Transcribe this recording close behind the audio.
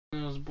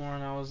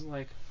born, I was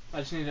like, I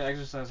just need to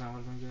exercise and I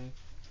would have been good.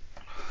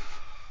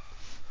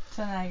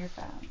 So now you're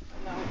fat.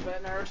 Now I'm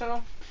fat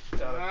Naruto?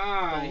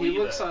 Gotta He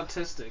looks it.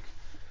 autistic.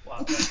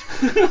 Wow, that's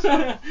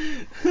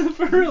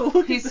For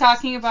real. He's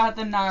talking about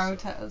the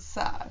Naruto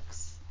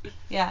socks.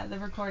 Yeah, the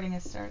recording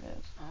has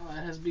started. Oh,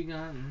 it has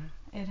begun.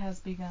 It has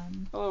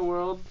begun. Hello,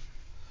 world.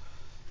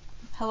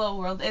 Hello,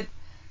 world.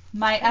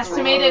 My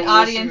estimated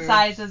audience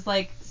size is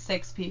like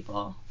 6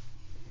 people.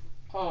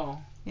 Oh.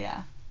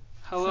 Yeah.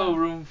 Hello,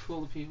 room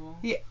full of people.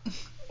 Yeah.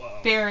 Wow.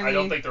 Barely. I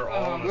don't think they're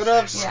all on the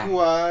What same up, room.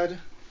 squad?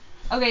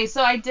 Okay,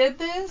 so I did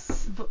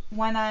this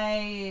when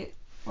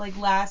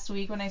last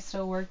week when I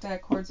still worked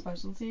at Cord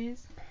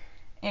Specialties,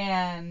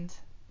 and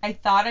I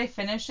thought I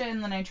finished it,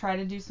 and then I tried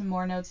to do some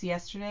more notes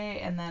yesterday,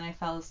 and then I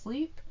fell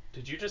asleep.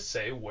 Did you just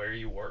say where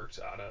you worked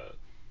on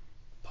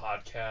a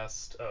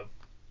podcast of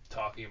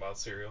talking about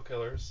serial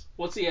killers?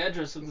 What's the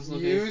address of this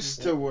location?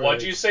 Used to work.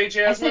 What'd you say, I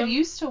Jasmine? said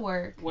used to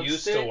work.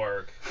 Used to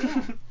work.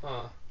 Yeah.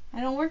 Huh. I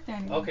don't work there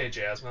anymore. Okay,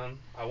 Jasmine.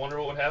 I wonder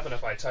what would happen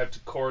if I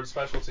typed Cord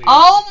Specialties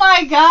Oh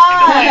my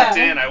god!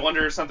 into LinkedIn. I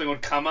wonder if something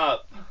would come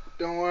up.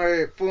 Don't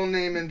worry, full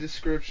name and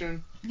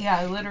description.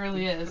 Yeah, it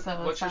literally is.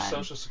 So What's your fine.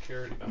 social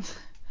security number?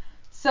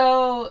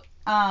 So,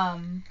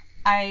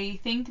 I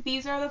think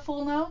these are the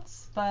full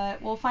notes,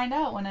 but we'll find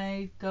out when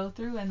I go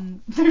through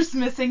and there's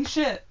missing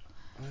shit.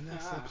 On the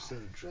next episode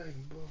of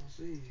Dragon Ball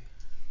Z.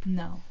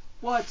 No.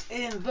 What's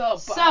in the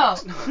box? So,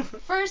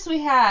 first we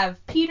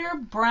have Peter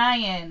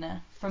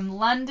Bryan from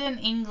London,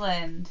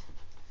 England.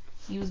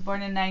 He was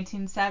born in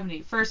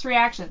 1970. First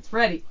reactions.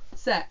 Ready,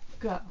 set,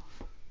 go.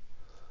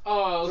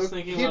 Oh, I was Look,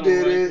 thinking he about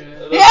did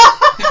a it.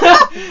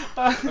 white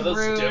guy. Are those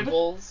Rude.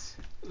 dimples?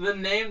 The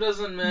name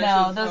doesn't match.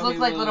 No, with those how look he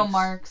like little looks.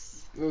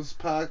 marks. Those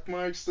pock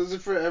marks, those are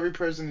for every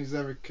person he's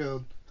ever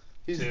killed.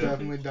 He's Dude.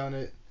 definitely done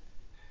it.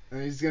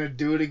 And he's gonna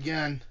do it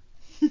again.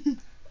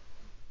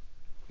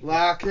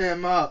 Lock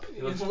him up.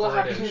 He looks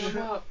Lock British. him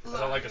up. I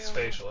don't like his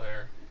facial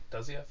hair.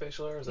 Does he have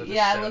facial hair? Or is that just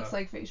Yeah, it shadow? looks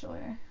like facial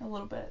hair. A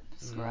little bit.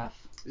 Scruff.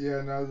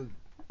 Yeah, no, the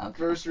Okay.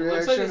 first It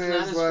looks like reaction it's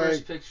not is his like,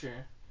 first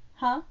picture.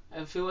 Huh?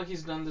 I feel like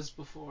he's done this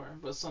before,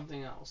 but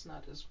something else,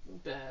 not as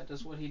bad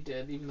as what he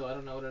did, even though I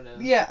don't know what it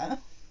is. Yeah.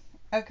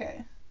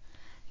 Okay.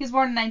 He was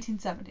born in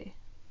 1970.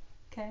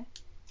 Okay.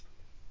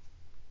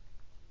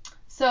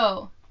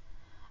 So,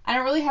 I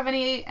don't really have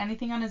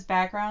anything on his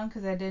background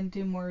because I didn't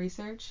do more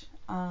research.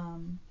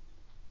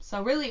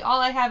 So really all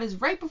I have is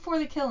right before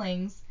the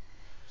killings,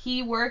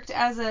 he worked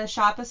as a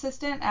shop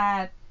assistant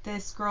at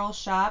this girl's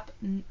shop,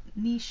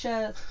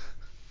 Nisha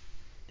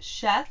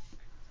Chef.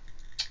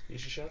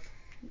 Nisha Chef?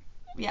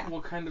 Yeah.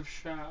 What kind of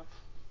shop?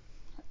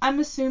 I'm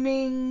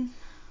assuming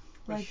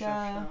like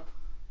chef shop?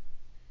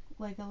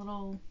 like a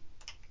little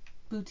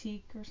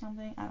boutique or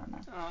something. I don't know.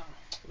 Oh.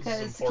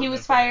 Because he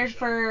was fired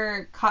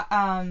for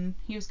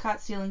he was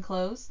caught stealing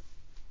clothes.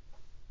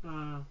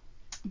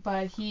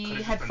 But he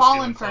Could've had just been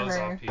fallen stealing for clothes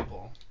her. off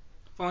people.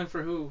 Falling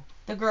for who?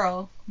 The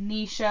girl,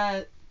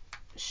 Nisha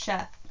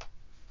Chef.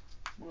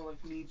 More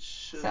like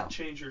Nietzsche. So.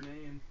 Change your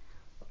name.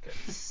 Okay.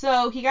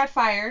 So he got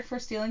fired for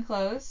stealing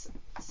clothes.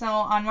 So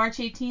on March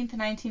 18th,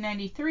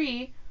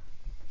 1993,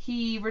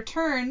 he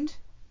returned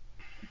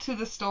to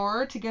the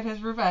store to get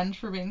his revenge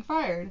for being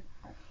fired.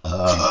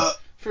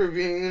 for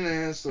being an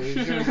asshole,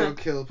 he's gonna go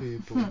kill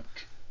people.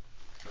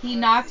 He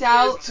knocked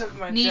out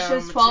Nisha's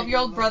Nisha's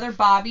 12-year-old brother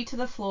Bobby to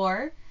the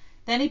floor.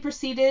 Then he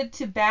proceeded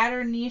to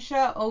batter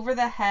Nisha over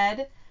the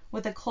head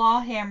with a claw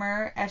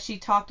hammer as she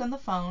talked on the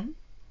phone.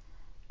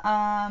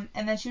 And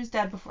then she was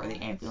dead before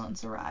the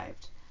ambulance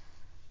arrived.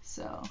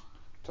 So.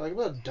 Talk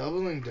about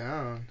doubling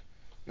down.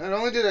 Not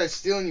only did I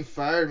steal and you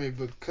fired me,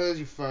 but because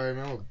you fired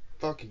me, I'm gonna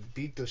fucking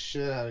beat the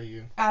shit out of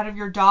you. Out of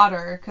your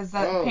daughter, because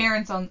Oh.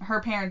 her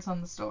parents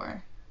own the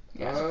store.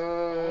 Yeah.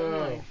 Oh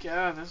my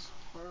god, that's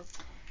horrible.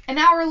 An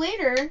hour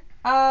later,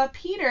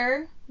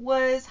 Peter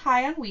was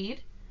high on weed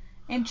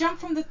and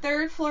jumped from the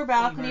 3rd floor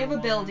balcony of a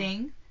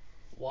building.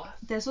 What?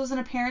 This was an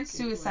apparent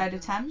suicide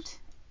attempt.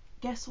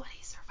 Guess what?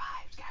 He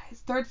survived,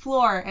 guys. 3rd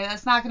floor, and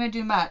it's not gonna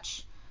do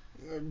much.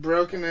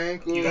 Broken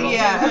ankle. You gotta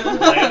Yeah.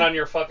 land on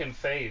your fucking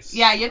face.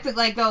 Yeah, you have to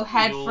like go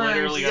head You first.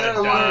 literally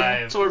gotta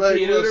Yeah, dive. Like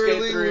literally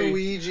Skate 3.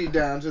 Luigi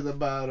down to the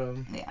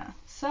bottom. Yeah.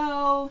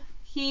 So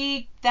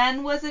he then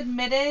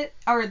admitted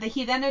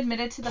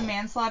to the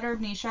manslaughter of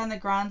Nisha on the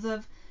grounds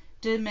of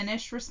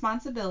diminished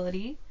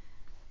responsibility.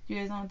 Do you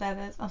guys know what that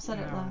is? I've said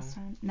it last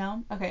time.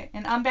 No? Okay.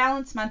 An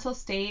unbalanced mental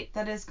state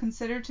that is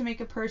considered to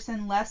make a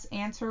person less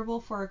answerable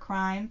for a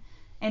crime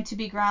and to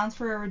be grounds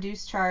for a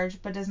reduced charge,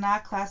 but does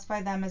not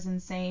classify them as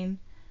insane.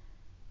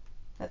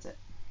 That's it.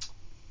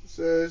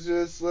 So it's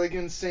just like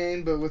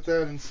insane, but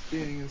without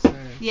being insane.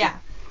 Yeah.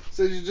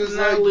 So you're just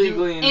Not like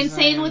legally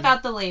insane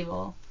without the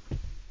label.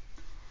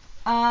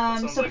 So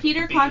like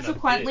Peter being a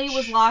consequently bitch.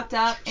 was locked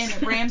up in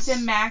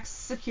Rampton Max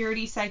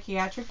Security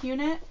Psychiatric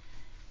Unit.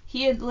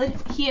 He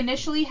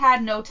initially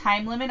had no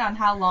time limit on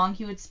how long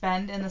he would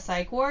spend in the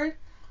psych ward.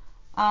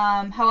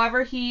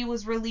 However, he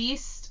was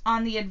released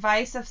on the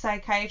advice of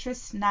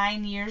psychiatrists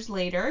 9 years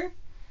later.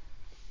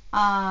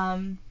 But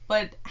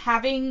But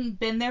having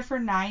been there for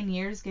 9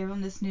 years gave him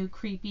this new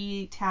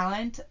creepy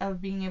talent of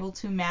being able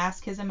to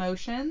mask his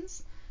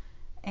emotions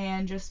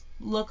and just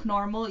look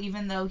normal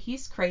even though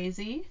he's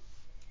crazy.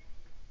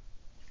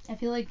 I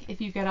feel like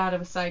if you get out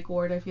of a psych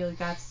ward, I feel like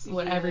that's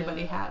what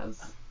everybody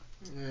has.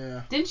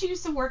 Yeah. Didn't you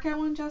used to work at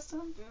one,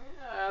 Justin?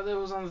 Yeah, that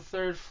was on the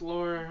 3rd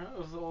floor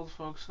of the old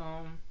folks'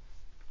 home.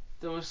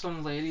 There was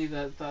some lady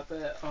that thought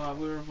that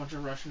we were a bunch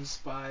of Russian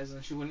spies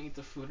and she wouldn't eat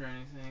the food or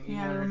anything. Even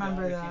Yeah, I when her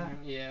remember daughter that. came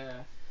in. Yeah.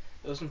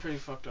 It was some pretty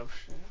fucked up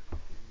shit.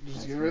 Just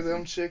That's give her crazy.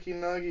 them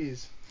chicken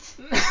nuggies.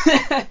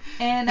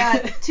 In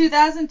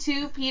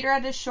 2002, Peter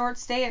had a short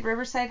stay at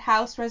Riverside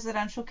House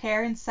Residential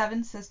Care in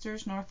Seven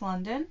Sisters, North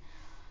London.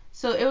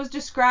 So it was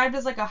described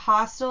as like a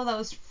hostel that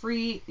was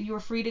free. You were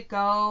free to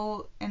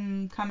go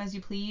and come as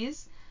you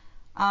please.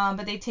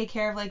 But they take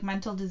care of like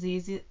mental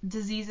diseases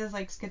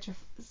like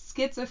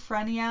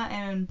schizophrenia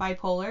and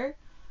bipolar.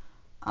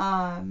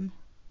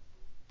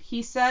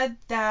 He said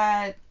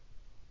that.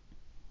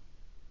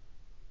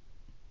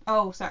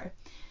 Oh, sorry.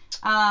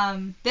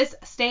 This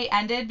stay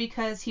ended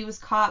because he was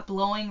caught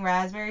blowing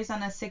raspberries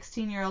on a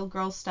 16-year-old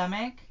girl's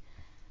stomach.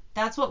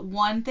 That's what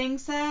one thing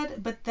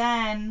said, but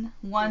then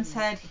one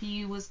said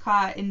he was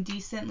caught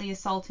indecently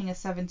assaulting a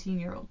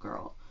 17-year-old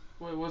girl.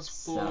 Wait, what's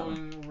So-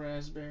 blowing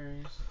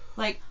raspberries?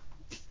 Like,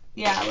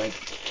 yeah, like,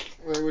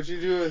 Wait, what'd you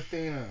do with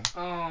Athena?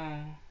 Oh,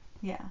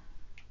 yeah.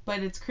 But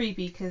it's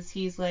creepy because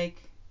he's like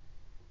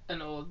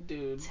an old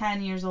dude.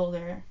 10 years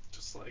older.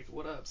 Just like,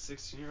 what up,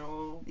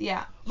 16-year-old?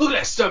 Yeah. Look at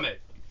that stomach.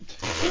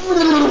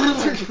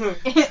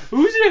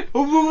 Who's it?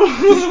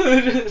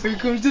 Here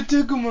comes the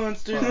tickle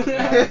monster.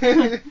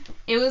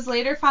 It was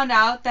later found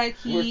out that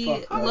he We're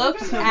fucked up.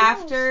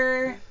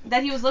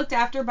 was looked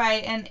after by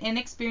an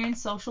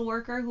inexperienced social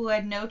worker who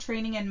had no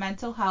training in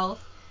mental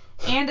health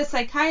and a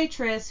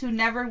psychiatrist who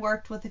never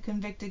worked with a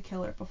convicted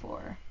killer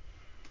before.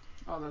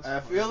 Oh, that's I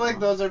feel like horrible.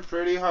 those are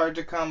pretty hard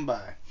to come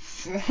by.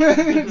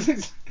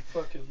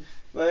 Fucking.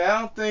 Like, I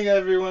don't think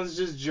everyone's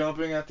just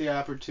jumping at the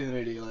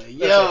opportunity. Like, That's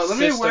yo, a let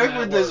me system work at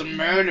with this work.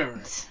 murderer.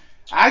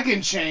 I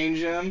can change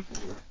him.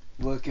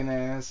 Looking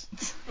ass.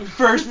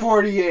 First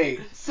 48.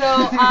 So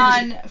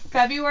on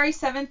February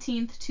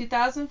 17th,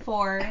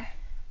 2004,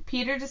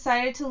 Peter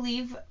decided to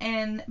leave,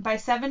 and by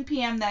 7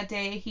 p.m. that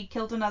day, he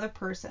killed another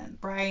person,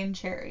 Brian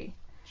Cherry.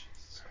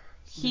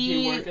 Did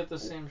he work at the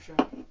same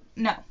shop?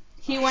 No.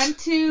 He Peter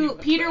went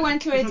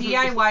went to a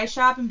DIY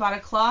shop and bought a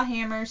claw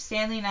hammer,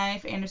 Stanley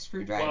knife, and a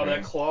screwdriver. Wow,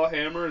 that claw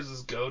hammer is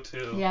his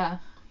go-to. Yeah,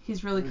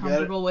 he's really We got it.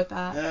 comfortable with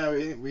that.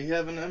 Yeah, we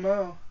have an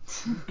MO.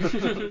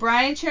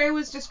 Brian Cherry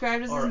was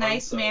described as Or a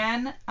nice unsub.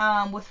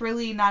 man with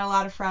really not a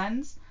lot of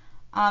friends,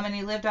 and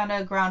he lived on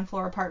a ground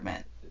floor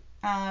apartment.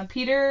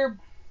 Peter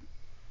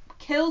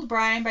killed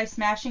Brian by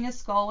smashing his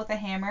skull with a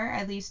hammer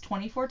at least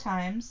 24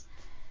 times,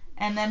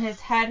 and then his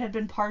head had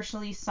been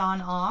partially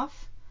sawn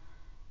off.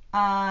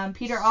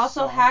 Peter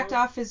also hacked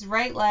off his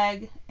right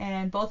leg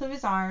and both of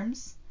his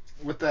arms.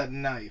 With that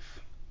knife.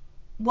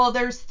 Well,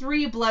 there's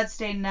 3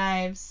 bloodstained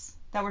knives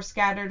that were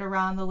scattered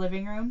around the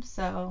living room,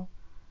 so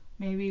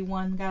maybe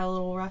one got a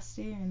little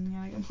rusty and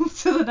gotta get moved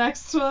to the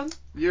next one.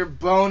 Your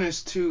bone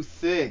is too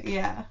thick.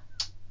 Yeah.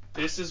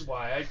 This is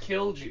why I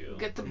killed you.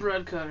 Get the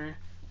bread cutter.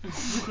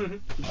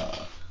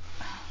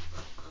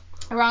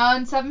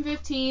 Around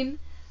 7:15,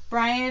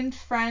 Brian's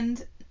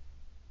friend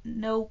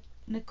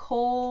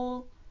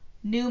Nicole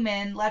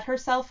Newman let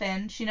herself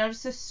in. She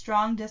noticed a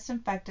strong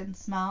disinfectant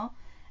smell,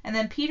 and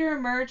then Peter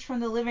emerged from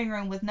the living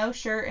room with no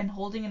shirt and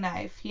holding a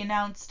knife. He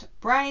announced,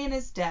 "Brian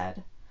is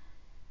dead."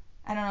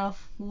 I don't know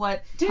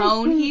what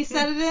tone he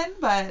said it in,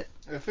 but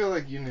I feel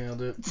like you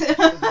nailed it.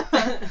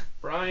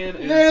 Brian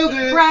is Nailed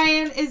dead. it.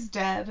 Brian is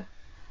dead.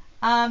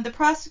 The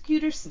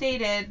prosecutor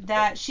stated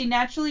that she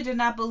naturally did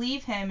not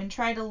believe him and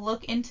tried to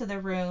look into the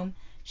room.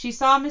 She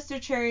saw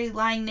Mr. Cherry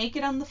lying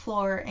naked on the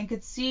floor and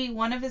could see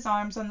one of his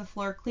arms on the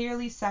floor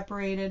clearly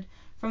separated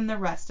from the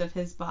rest of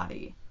his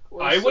body.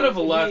 I would have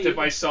left if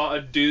I saw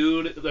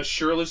a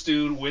shirtless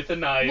dude with a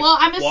knife. Well,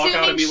 I'm walk out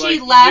assuming and be she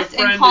like, left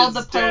 "Your and friend called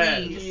is the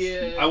dead." police.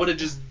 Yeah. I would have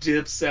just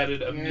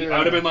dipsetted immediately. Yeah. I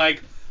would have been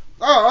like,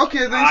 Oh,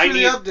 okay, thanks I for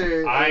need- the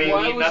update. I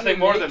Why need was nothing he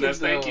more than naked, this,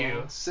 thank though?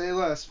 you. Say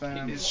less,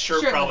 fam. His shirt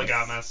Shirtless. probably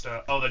got messed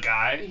up. Oh, the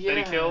guy that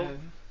he killed? Yeah.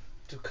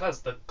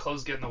 Because the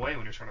clothes get in the way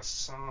when you're trying to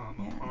saw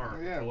him Yeah.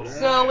 apart. Yeah, with a little bro.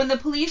 So knife. when the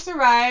police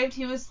arrived,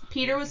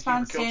 Peter was You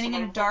found ever killed standing in a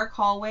someone before? dark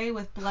hallway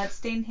with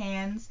blood-stained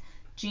hands,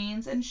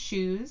 jeans, and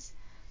shoes.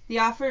 The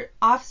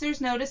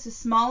officers noticed a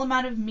small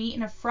amount of meat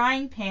in a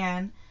frying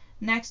pan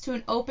next to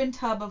an open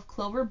tub of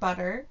clover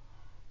butter.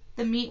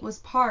 The meat was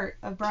part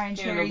of Brian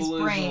Cherry's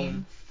Cannibalism.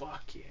 brain.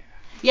 Fuck yeah.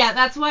 Yeah,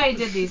 that's why I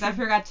did these. I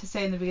forgot to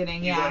say in the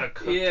beginning. You Yeah. gotta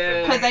cook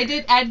Yeah. the Because I brain.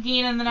 did Ed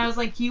Gein, and then I was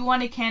like, you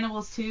wanted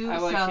cannibals too, I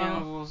like so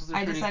cannibals. They're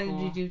I pretty decided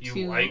cool. to do You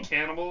 2. like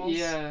cannibals?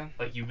 Yeah.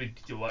 Like you would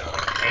you like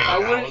hanging I out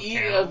wouldn't with eat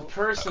a cannibals?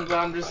 person, but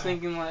I'm just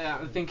thinking like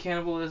I think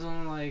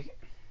cannibalism like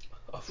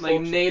Of like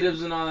course.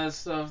 natives and all that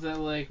stuff that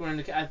like were in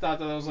the, I thought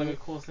that was like a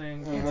cool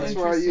thing. It's That's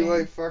why you interesting.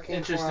 like fucking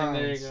Interesting. clowns.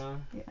 There you go.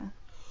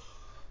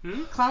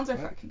 Yeah. Clowns are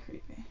What? fucking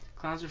creepy.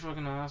 Clowns are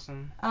fucking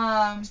awesome.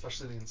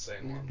 Especially the insane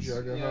You ones.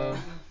 jugga Yeah. hoe.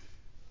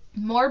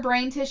 More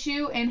brain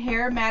tissue and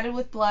hair matted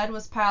with blood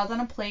was piled on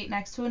a plate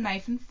next to a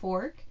knife and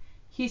fork.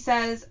 He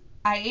says,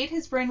 I ate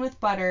his brain with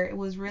butter. It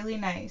was really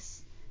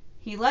nice.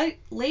 He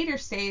later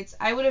states,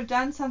 I would have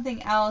done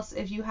something else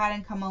if you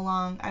hadn't come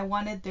along. I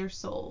wanted their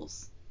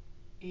souls.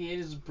 He ate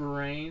his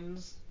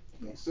brains.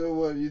 So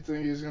what, you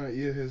think he's gonna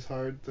eat his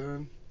heart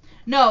then?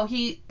 No,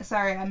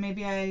 sorry,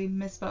 maybe I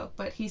misspoke,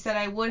 but he said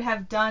I would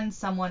have done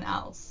someone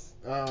else.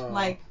 Oh.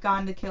 Like,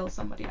 gone to kill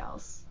somebody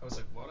else. I was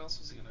like, what else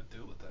was he gonna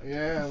do with that?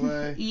 Yeah,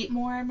 like. Eat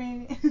more,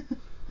 maybe?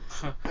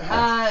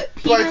 Bite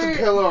the Peter,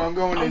 pillow, I'm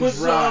going I'm in a dry.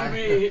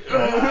 zombie.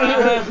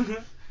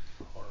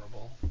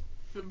 Horrible.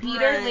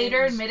 Peter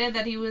later admitted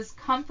that he was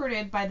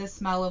comforted by the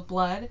smell of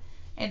blood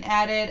and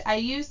added, I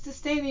used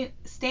the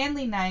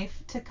Stanley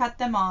knife to cut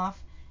them off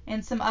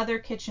and some other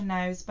kitchen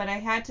knives, but I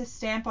had to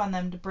stamp on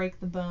them to break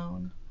the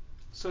bone.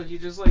 So he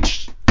just like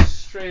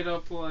straight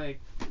up like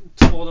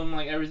told him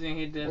like everything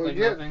he did, Well, like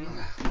yeah, nothing.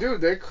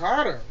 dude, they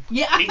caught him.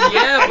 Yeah.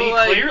 Yeah, And but he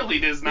like, clearly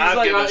does not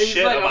like, give a he's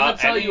shit like, about I'm gonna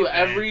tell you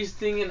anything.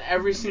 everything in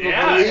every single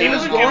Yeah, video. he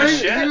doesn't give a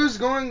shit. He was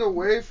going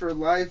away for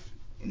life.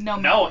 No,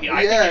 No, matter.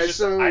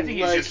 I think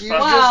he's just he's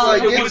fucking. just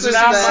like Well, It gets was his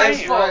not my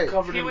facts fault. right.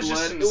 Covered He in was blood.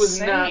 just It was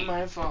not insane.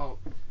 my fault.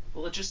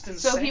 Well, it's just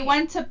insane. So he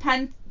went to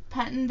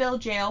Pentonville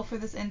jail for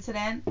this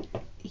incident.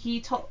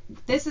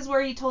 This is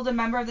where he told a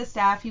member of the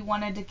staff he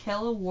wanted to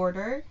kill a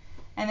warder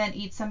and then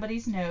eat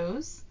somebody's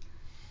nose.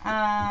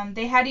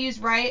 They had to use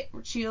riot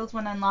shields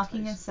when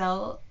unlocking his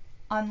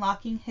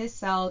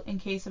cell in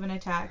case of an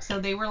attack. So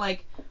they were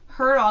like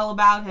heard all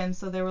about him,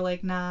 so they were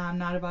like, nah, I'm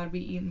not about to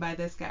be eaten by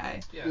this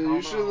guy. Yeah, Dude, hell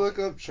you should no. look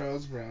up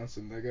Charles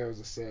Bronson. That guy was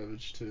a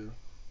savage too.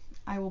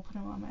 I will put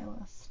him on my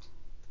list.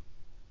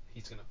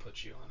 He's gonna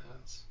put you on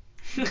his.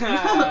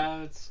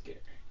 That's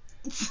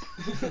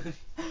scary.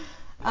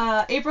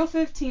 April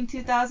 15,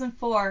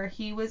 2004,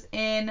 he was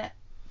in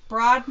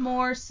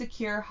Broadmoor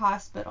Secure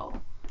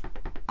Hospital.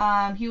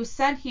 He was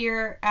sent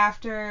here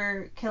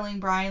after killing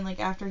Brian, like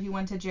after he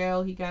went to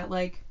jail. He got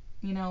like,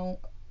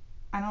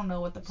 I don't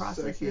know what the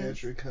process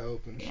Psychiatric is.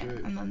 help and shit.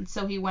 And then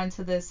so he went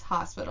to this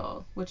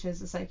hospital, which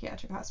is a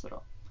psychiatric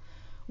hospital.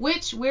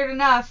 Which, weird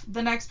enough,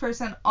 the next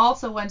person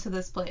also went to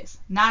this place.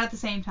 Not at the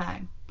same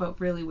time, but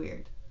really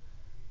weird.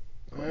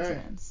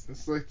 Coincidence.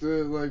 It's like the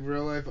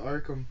real life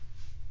Arkham.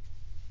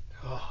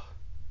 Oh,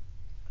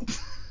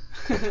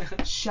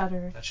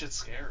 Shudder. that shit's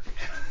scary.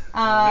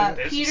 There's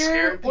some Peter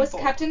scary was people.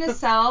 kept in a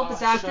cell, but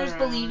doctors Shudder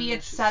believe he Island, had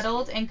that shit's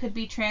settled scary. and could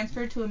be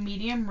transferred to a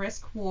medium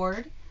risk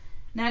ward.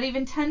 Not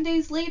even 10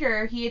 days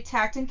later, he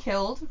attacked and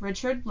killed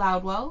Richard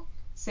Loudwell,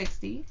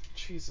 60,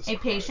 Jesus a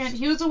Christ. patient.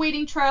 He was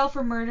awaiting trial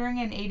for murdering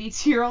an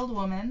 82-year-old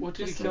woman. What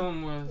did he Just kill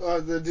him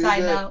with? The dude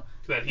Side that note.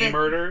 That he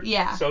murdered?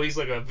 Yeah. So he's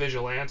like a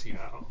vigilante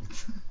now.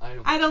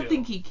 I don't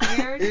think he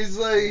cared. he's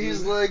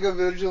like a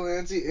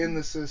vigilante in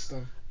the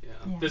system. Yeah.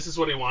 This is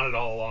what he wanted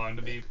all along,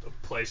 to be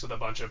a place with a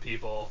bunch of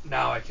people.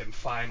 Now I can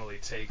finally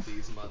take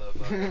these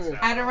motherfuckers down.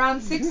 At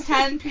around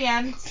 6:10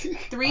 p.m.,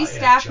 three I am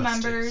staff justice.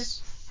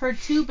 members heard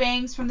two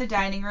bangs from the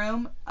dining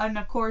room, and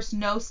of course,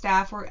 no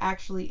staff were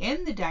actually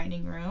in the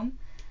dining room.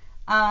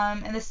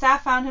 And the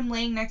staff found him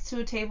laying next to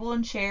a table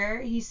and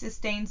chair. He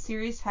sustained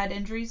serious head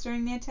injuries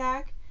during the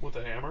attack. With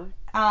a hammer?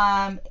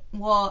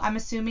 Well, I'm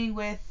assuming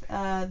with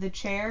the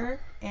chair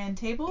and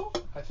table,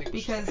 I think it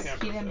was because just a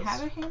hammer he didn't fist.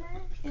 have a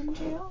hammer in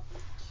jail.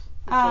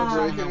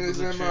 Breaking his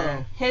with a MO.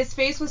 chair. His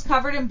face was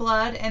covered in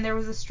blood, and there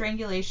was a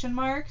strangulation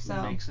mark, so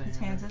Makes a his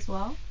hammer. hands as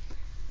well.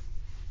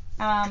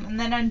 And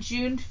then on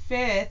June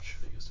 5th,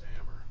 Should have used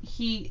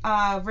a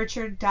hammer.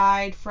 Richard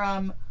died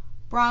from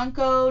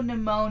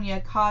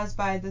bronchopneumonia caused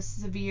by the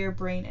severe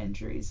brain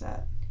injuries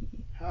that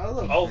How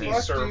the Oh, fuck he do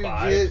you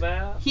survived get...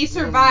 that? he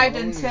survived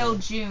Pneumonia. until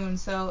June,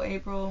 so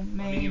April,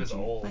 May, I mean, he was June,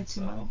 old, like 2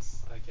 so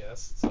months. I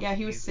guess. It's Yeah,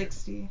 he was easier.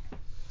 60.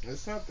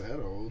 It's not that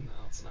old. No,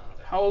 it's not.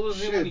 How old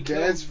was he when he Shit, killed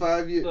Dad's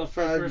 5 the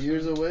first person?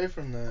 years away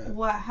from that.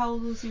 What? How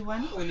old was he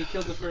when? When he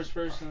killed the first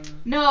person.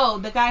 No,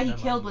 the guy he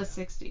Pneumonia. killed was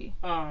 60.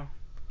 Oh.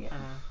 Yeah.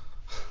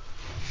 Uh-huh.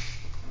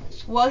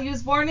 Well, he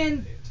was born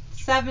in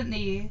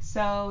 70,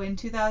 so in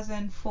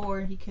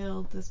 2004 he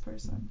killed this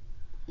person.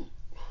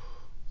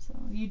 So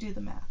you do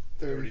the math.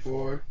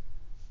 34.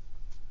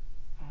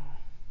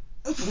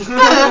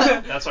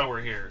 That's why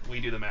we're here. We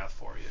do the math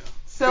for you.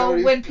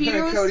 So when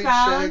Peter was Cody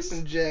found, checks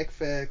and Jack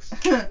facts.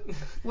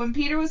 when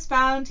Peter was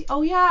found,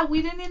 oh yeah,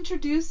 we didn't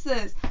introduce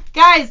this.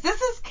 Guys, this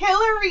is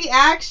Killer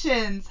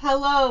Reactions.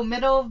 Hello,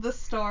 middle of the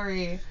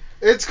story.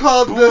 It's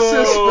called The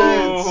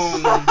Suspense.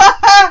 Boom.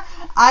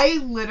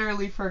 I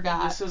literally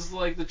forgot. This is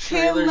like the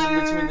trailers in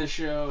Killer. between the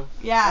show.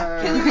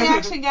 Yeah, Killer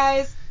Reaction,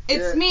 guys.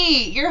 It's Yeah.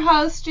 me, your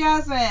host,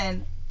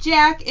 Jasmine.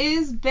 Jack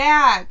is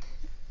back.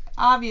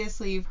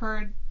 Obviously, you've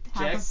heard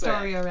half the Jack's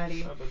story back.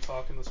 already. I've been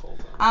talking this whole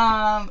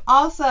time.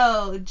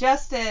 Also,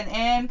 Justin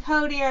and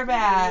Cody are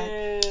back.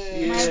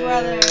 Yay. My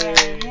brother.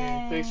 Yay.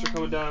 Yay. Thanks for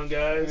coming down,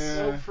 guys.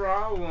 Yeah. No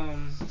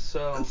problem.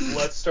 So,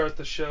 let's start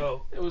the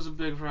show. It was a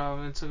big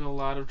problem. It took a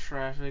lot of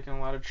traffic and a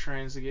lot of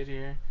trains to get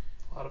here.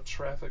 A lot of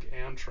traffic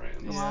and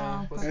trains.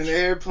 Wow. What's And the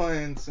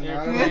airplanes and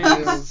Airplanes.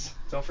 automobiles.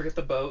 Don't forget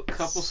the boats.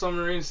 Couple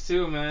submarines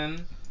too,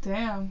 man.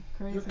 Damn,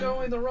 crazy. You're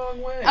going the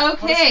wrong way. How does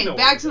he Okay, know where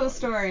back to we're the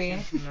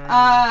going? story.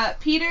 Narnia.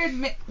 Peter,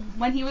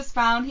 when he was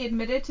found, he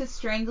admitted to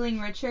strangling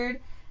Richard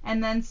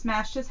and then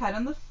smashed his head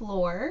on the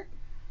floor.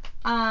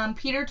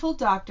 Peter told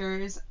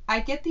doctors, "I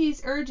get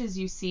these urges,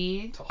 you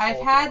see. To I've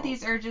Hulk had out.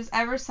 these urges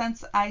ever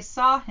since I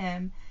saw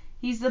him.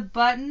 He's the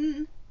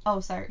bottom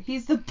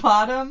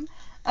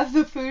of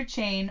the food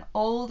chain,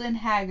 old and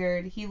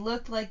haggard. He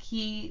looked like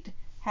he'd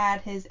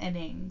had his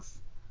innings."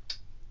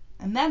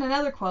 And then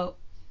another quote.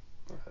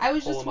 "I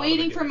was Pull just him out of the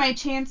waiting for game. my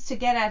chance to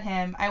get at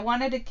him. I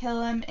wanted to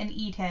kill him and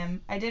eat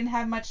him. I didn't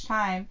have much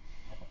time.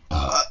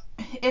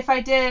 If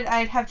I did,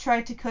 I'd have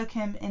tried to cook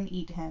him and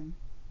eat him."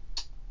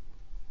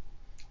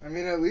 I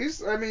mean, at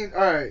least,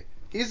 alright.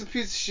 He's a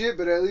piece of shit,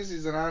 but at least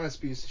he's an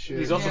honest piece of shit.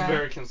 He's also Yeah.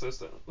 very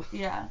consistent.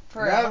 Yeah,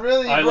 for Not real.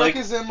 really. He I broke like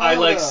his MO, I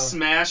like though.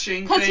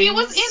 smashing Because things. he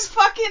was in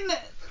fucking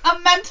a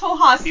mental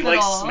hospital. He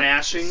likes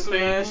smashing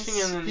Smashing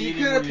things. and then He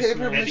eating could have what he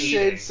paper smashed.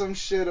 eating. mached some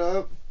shit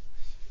up.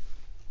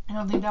 I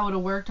don't think that would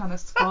have worked on a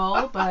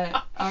skull,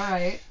 but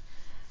alright. He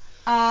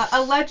paper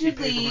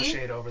Allegedly.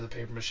 mache over the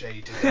paper mache.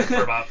 He did that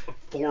for about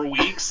 4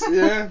 weeks.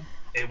 Yeah.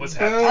 It was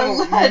hectic.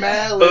 Boom.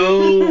 Mallet.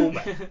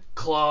 Boom.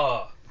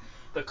 Claw.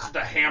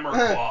 The hammer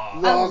claw.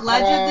 Law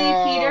Allegedly,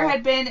 Claw. Peter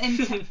had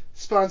been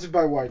Sponsored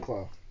by White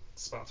Claw.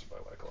 Sponsored by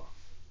White Claw.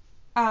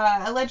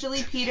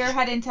 allegedly Peter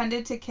had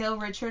intended to kill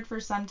Richard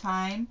for some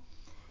time.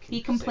 He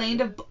you complained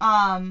say of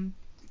that?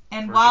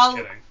 and We're while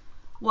just kidding.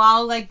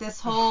 while like this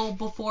whole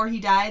before he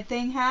died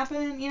thing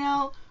happened,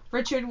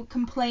 Richard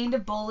complained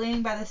of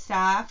bullying by the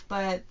staff,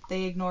 but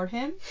they ignored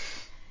him.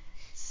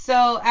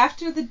 So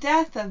after the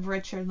death of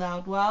Richard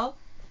Loudwell,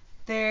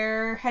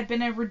 there had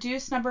been a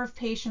reduced number of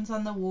patients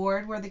on the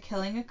ward where the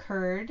killing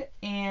occurred,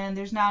 and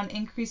there's now an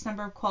increased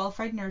number of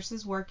qualified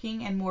nurses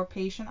working and more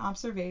patient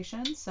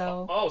observation.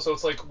 So So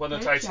it's like when the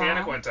Good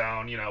Titanic job. went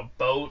down,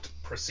 boat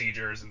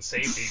procedures and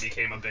safety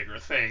became a bigger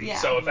thing. Yeah.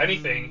 So if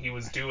anything, he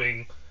was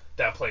doing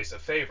that place a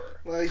favor.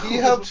 Like, he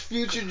helped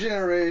future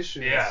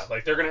generations. Yeah,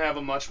 like they're gonna have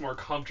a much more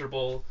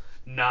comfortable,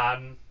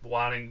 non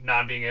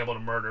being able to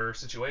murder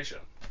situation.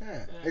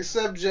 Yeah.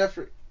 Except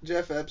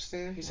Jeff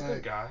Epstein. He's a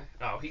good guy.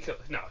 No, he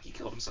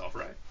killed himself,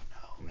 right?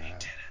 No, he Nah.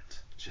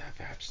 didn't.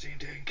 Jeff Epstein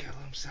didn't kill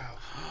himself.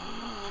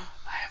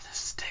 I have this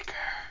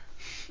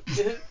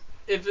sticker.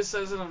 If it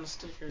says it on the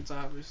sticker, it's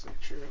obviously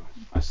true.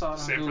 I saw it on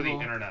Same for Google.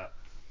 the internet.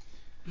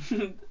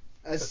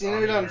 I It's seen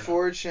on it the on internet.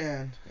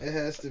 4chan. It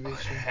has to be It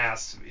true.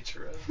 has to be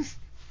true.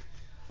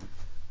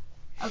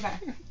 okay.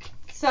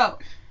 So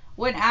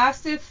when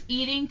asked if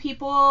eating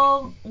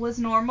people was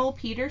normal,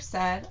 Peter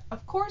said,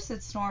 "Of course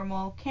it's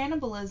normal.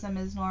 Cannibalism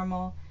is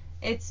normal.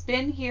 It's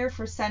been here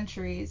for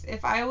centuries.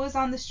 If I was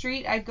on the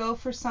street, I'd go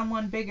for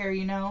someone bigger,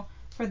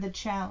 for the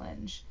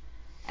challenge.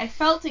 I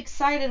felt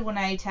excited when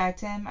I attacked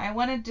him. I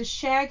wanted to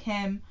shag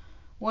him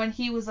when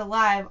he was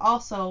alive,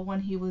 also when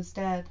he was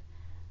dead.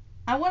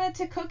 I wanted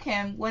to cook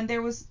him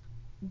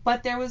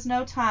but there was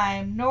no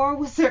time, nor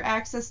was there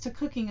access to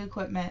cooking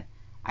equipment.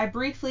 I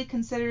briefly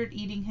considered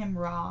eating him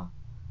raw."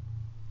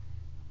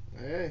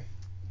 Hey.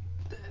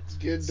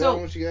 Get So-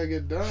 done what you gotta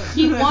get done.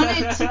 He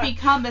wanted to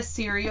become a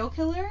serial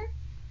killer.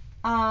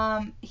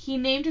 He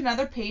named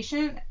another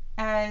patient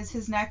as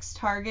his next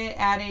target,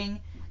 adding,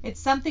 "It's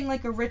something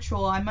like a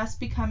ritual. I must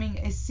be becoming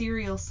a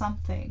serial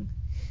something."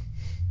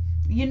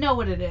 You know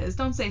what it is.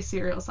 Don't say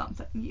serial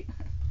something.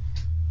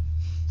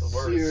 The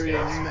word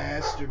Serial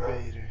escapes.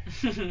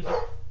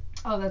 masturbator.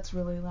 Oh, that's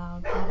really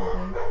loud,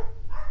 probably.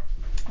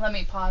 Let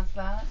me pause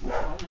that.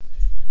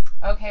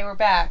 Okay, we're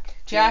back.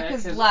 Jack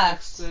has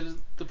left.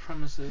 exited the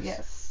premises.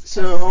 Yes.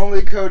 So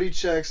only Cody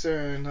checks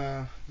are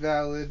in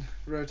valid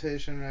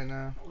rotation right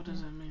now. What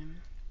does that mean?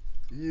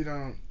 You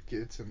don't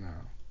get to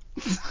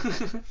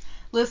know.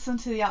 Listen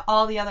to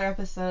all the other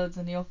episodes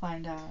and you'll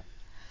find out.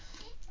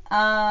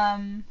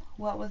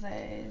 What was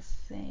I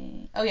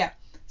saying? Oh, yeah.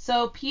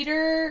 So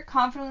Peter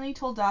confidently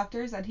told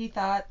doctors that he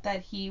thought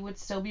that he would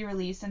still be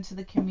released into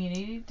the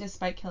community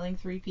despite killing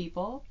 3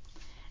 people.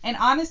 And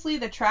honestly,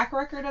 the track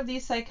record of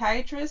these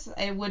psychiatrists,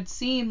 it would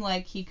seem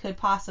like he could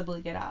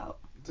possibly get out.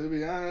 To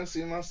be honest,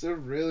 he must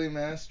have really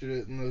mastered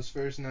it in those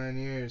first 9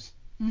 years.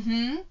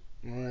 Mm-hmm.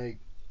 Like,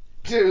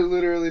 to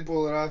literally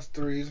pull it off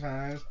 3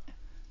 times.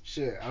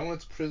 Shit, I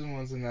went to prison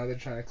once and now they're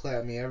trying to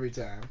clap me every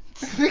time.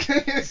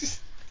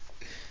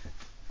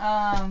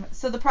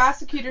 So the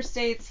prosecutor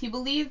states he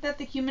believed that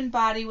the human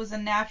body was a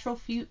natural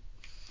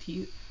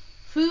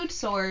food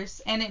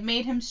source and it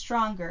made him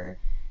stronger.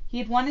 He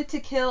had wanted to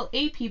kill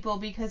 8 people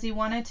because he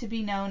wanted to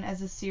be known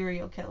as a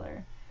serial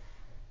killer.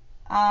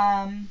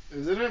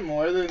 Isn't it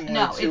more than like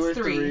No, 2 or it's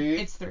 3. 3?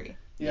 It's 3.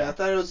 Yeah, I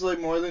thought it was like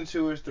more than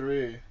 2 or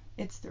 3.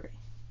 It's 3.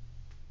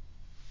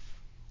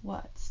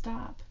 What?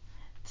 Stop.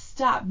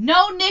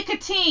 No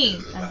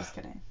nicotine! I'm just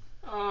kidding.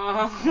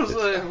 I was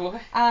like,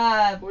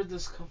 what? Where'd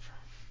this come from?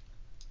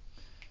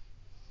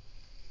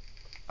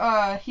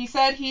 He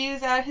said he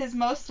is at his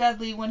most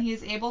deadly when he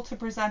is able to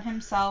present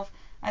himself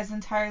as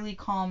entirely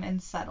calm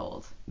and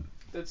settled.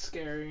 That's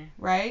scary.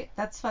 Right?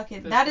 That's That's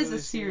that is really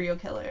a serial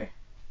killer.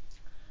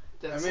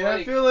 That's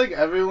I feel like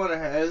everyone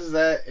has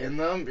that in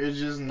them. It's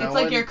just no It's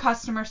one. like your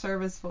customer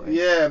service voice.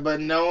 Yeah,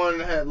 but no one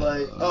had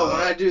like, oh,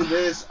 when I do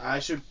this, I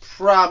should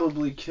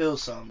probably kill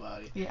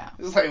somebody. Yeah.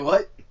 It's like,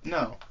 what?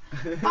 No.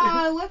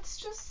 Let's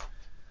just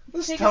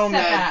Let's take a tone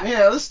step that. back.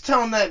 Yeah, let's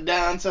tone that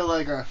down to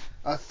like a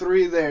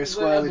 3 there, It's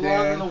like I Squirrely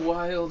belong in the Dan.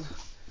 wild.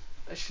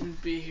 I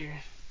shouldn't be here.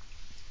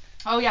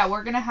 Oh yeah,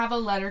 we're gonna have a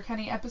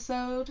Letterkenny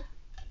episode.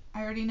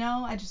 I already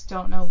know. I just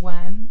don't know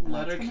when.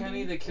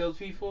 Letterkenny that killed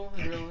people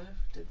in real life?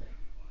 Did they?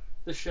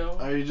 The show?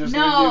 Are you just No,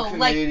 gonna do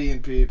like-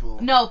 Canadian people?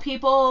 No,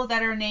 people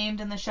that are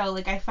named in the show.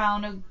 Like I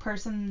found a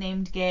person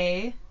named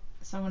Gay,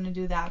 so I'm gonna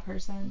do that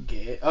person.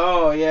 Gay.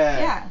 Oh yeah.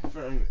 Yeah.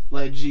 From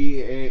like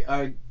G-A.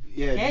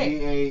 Yeah. Gay.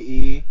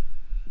 G-A-E.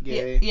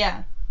 Gay.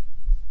 Yeah.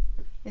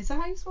 Is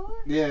that how you spell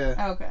it? Yeah.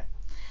 Oh, okay.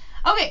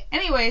 Okay.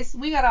 Anyways,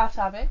 we got off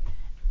topic.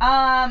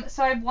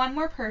 So I have one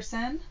more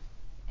person.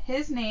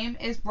 His name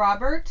is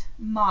Robert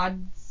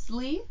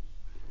Maudsley,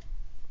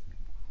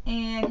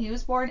 and he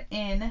was born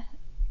in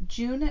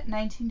June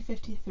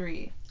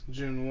 1953.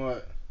 June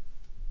what?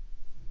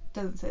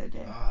 Doesn't say the day.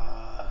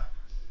 Young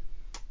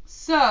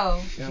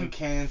So,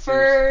 cancers.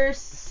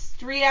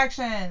 first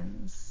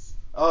reactions.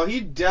 Oh, he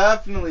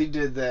definitely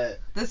did that.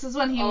 This is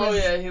when he Oh was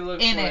yeah, he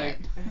looks in like. it.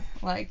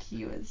 Like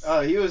he was.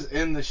 Oh, he was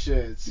in the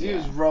shits. He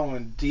was Yeah.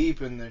 rolling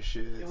deep in the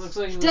shits. He looks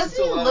like he Doesn't listens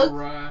to he a lot look- of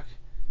rock.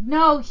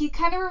 No, he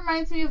kind of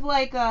reminds me of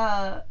like who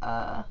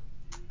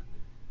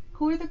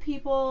are the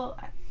people?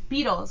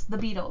 Beatles, the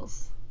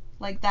Beatles,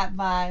 like that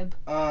vibe.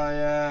 Oh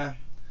yeah.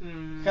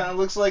 Mm. Kind of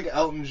looks like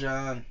Elton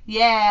John.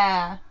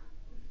 Yeah.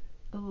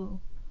 Ooh.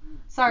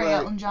 Sorry, Like-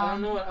 Elton John. I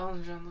don't know what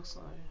Elton John looks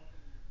like.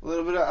 A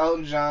little bit of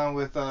Elton John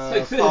with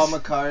like Paul this.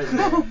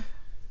 McCartney.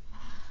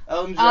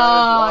 Elton John and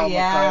Oh, Paul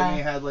yeah.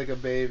 McCartney had like a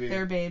baby.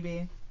 Their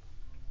baby.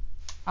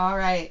 All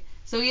right.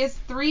 So he has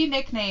 3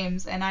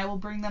 nicknames, and I will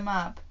bring them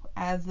up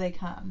as they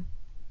come.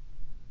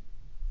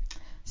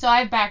 So I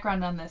have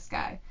background on this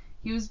guy.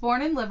 He was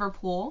born in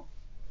Liverpool.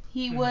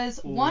 He was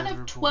one of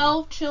Liverpool.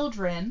 12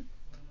 children.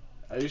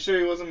 Are you sure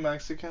he wasn't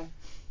Mexican?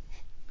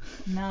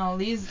 No,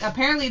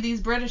 apparently these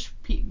British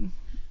people,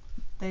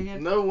 they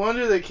get. No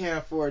wonder they can't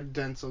afford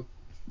dental.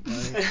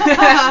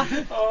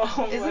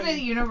 Oh, Isn't my. it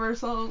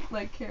universal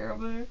like care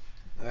over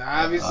there?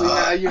 Obviously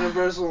not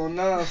universal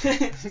enough.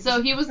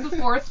 So he was the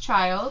 4th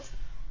child.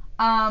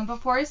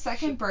 Before his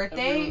second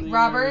birthday, Everyone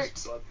Robert,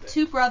 knows about that.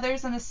 2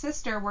 brothers and a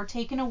sister were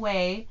taken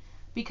away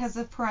because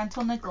of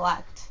parental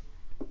neglect.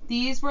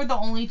 These were the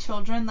only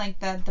children like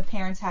that the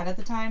parents had at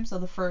the time, so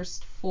the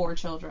first 4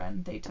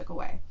 children they took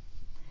away.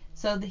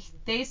 So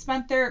they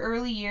spent their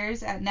early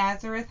years at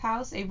Nazareth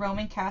House, a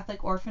Roman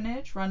Catholic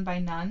orphanage run by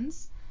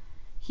nuns.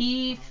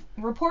 He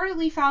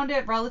reportedly found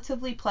it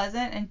relatively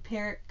pleasant and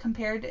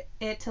compared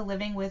it to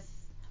living with.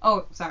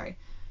 Oh, sorry.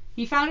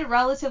 He found it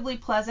relatively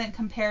pleasant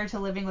compared to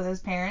living with his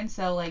parents.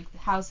 So, like,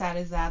 how sad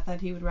is that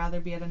he would rather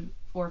be at an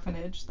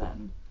orphanage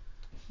than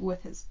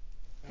with his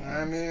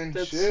parents? I mean,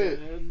 That's shit.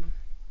 sad.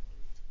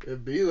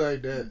 It'd be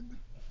like that.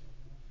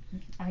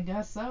 I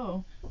guess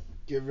so.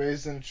 Get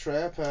raised in a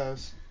trap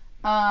house.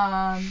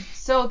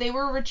 So they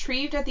were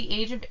retrieved at the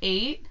age of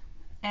 8,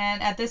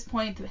 and at this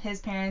point,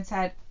 his parents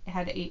had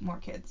 8 more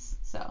kids.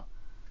 So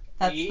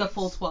that's the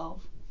full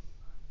 12.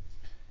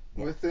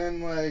 Yeah.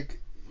 Within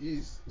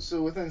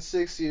within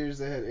 6 years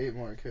they had 8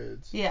 more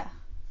kids. Yeah.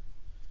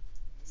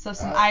 So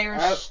some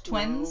Irish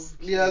twins.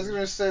 Yeah, I was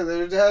gonna say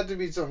there had to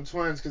be some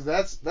twins because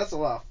that's a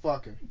lot of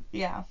fucking.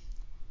 Yeah.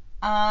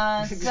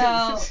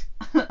 So.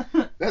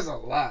 That's a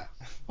lot.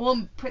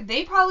 Well,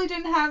 they probably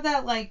didn't have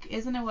that, like,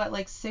 isn't it what,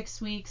 like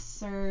 6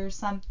 weeks or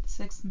something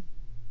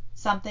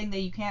that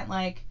you can't,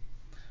 like,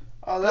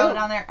 go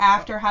down there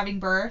after having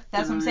birth?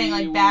 That's what I'm saying,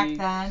 like, 3 back weeks.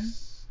 then.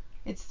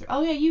 It's,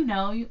 oh yeah, you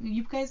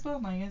guys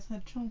both, I guess,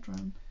 had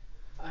children.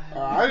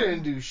 I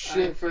didn't do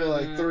shit for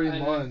like 3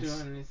 months. I didn't do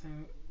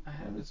anything. I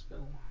had this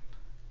bill.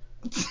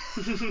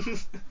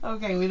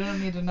 Okay, we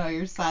don't need to know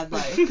your sad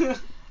life.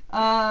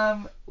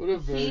 What a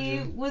He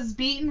virgin. was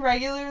beaten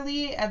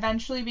regularly,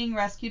 eventually being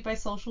rescued by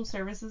social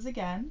services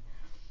again.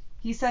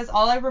 He says,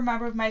 all I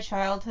remember of my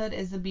childhood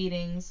is the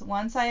beatings.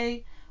 Once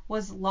I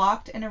was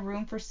locked in a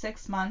room for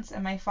 6 months,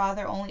 and my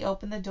father only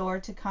opened the door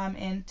to come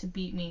in to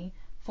beat me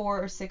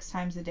 4 or 6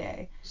 times a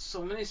day.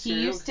 So many He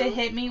serial used to killers?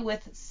 hit me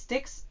with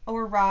sticks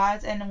or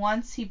rods, and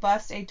once he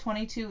bust a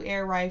 .22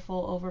 air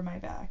rifle over my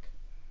back.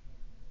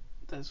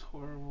 That's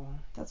horrible.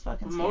 That's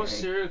fucking But scary. most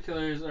serial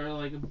killers are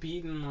like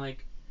beaten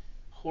like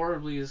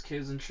horribly as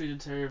kids and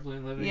treated terribly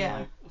and living Yeah. in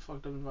like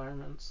fucked up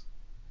environments.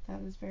 That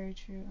is very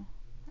true.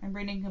 I'm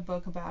reading a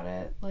book about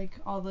it, like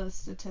all the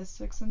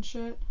statistics and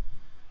shit.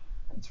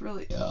 It's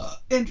really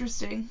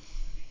interesting.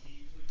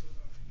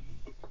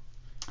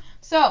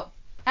 So,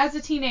 as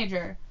a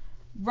teenager,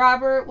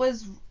 Robert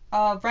was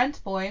a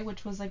rent boy,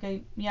 which was like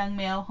a young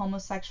male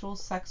homosexual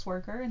sex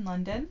worker in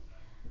London.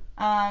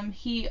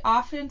 He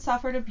often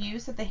suffered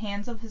abuse at the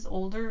hands of his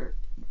older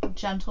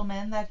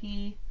gentlemen that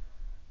he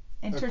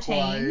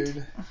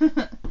entertained.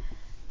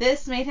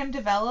 This made him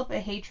develop a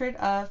hatred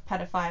of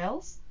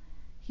pedophiles.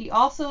 He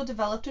also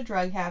developed a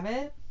drug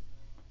habit.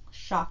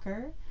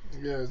 Shocker.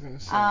 Yeah, I was gonna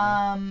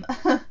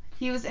say.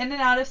 He was in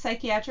and out of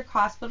psychiatric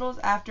hospitals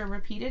after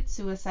repeated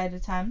suicide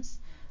attempts.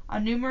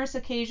 On numerous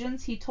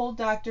occasions, he told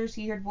doctors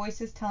he heard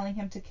voices telling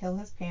him to kill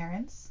his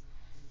parents.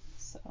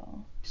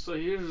 So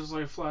he was just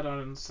like flat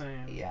out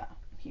insane. Yeah,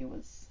 he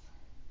was.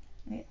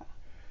 Yeah,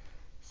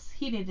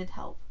 he needed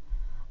help.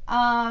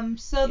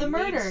 So the He needs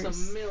murders.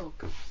 some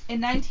milk.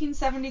 In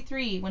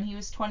 1973, when he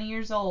was 20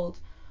 years old,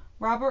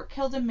 Robert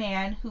killed a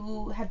man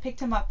who had picked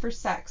him up for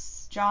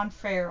sex, John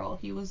Farrell.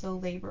 He was a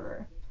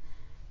laborer.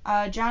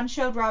 John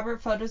showed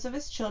Robert photos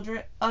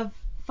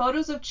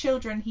of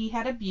children he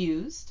had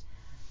abused,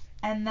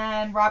 and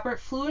then Robert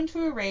flew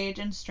into a rage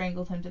and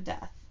strangled him to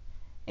death.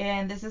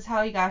 And this is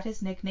how he got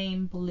his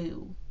nickname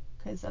Blue,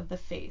 because of the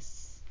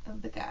face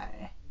of the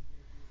guy.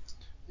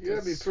 You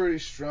gotta be pretty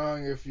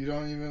strong if you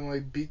don't even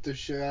like beat the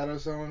shit out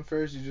of someone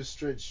first. You just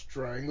straight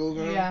strangle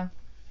them. Yeah.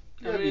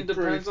 You I gotta mean, it be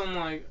pretty- depends on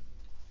like.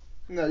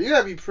 No, you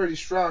gotta be pretty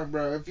strong,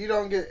 bro. If you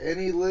don't get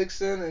any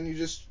licks in and you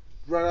just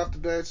right off the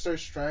bat start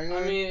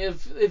strangling. I mean,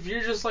 if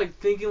you're just like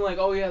thinking like,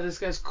 oh yeah, this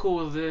guy's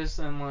cool with this,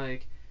 and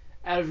like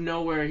out of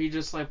nowhere he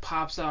just like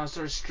pops out and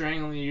starts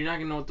strangling you, you're not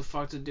gonna know what the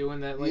fuck to do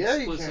in that like yeah,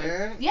 you split second.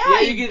 can. Yeah,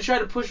 You can try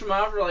to push him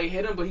out or like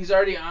hit him, but he's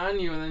already on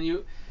you, and then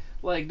you,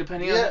 like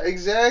depending Yeah, on.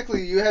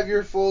 exactly. You have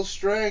your full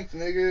strength,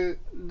 nigga.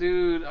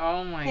 Dude,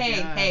 oh my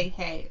god.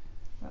 Hey.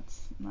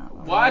 That's not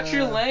what Watch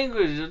your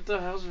language. What the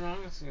hell's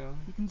wrong with you?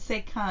 You can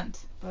say cunt,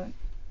 but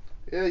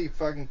Yeah, you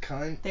fucking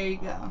cunt. there you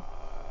go.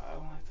 I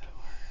don't like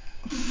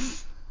that word.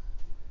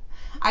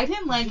 I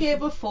didn't like it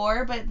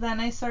before, but then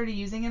I started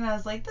using it and I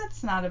was like,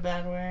 that's not a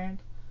bad word.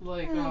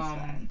 Like, That's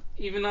fine.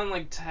 even on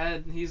like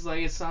Ted, he's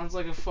like, it sounds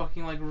like a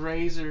fucking like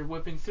razor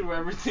whipping through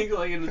everything,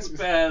 like, and it's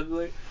bad.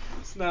 Like,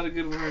 it's not a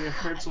good word. It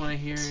hurts when I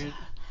hear it.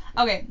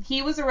 Okay,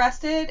 he was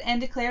arrested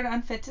and declared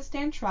unfit to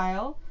stand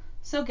trial.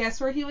 So guess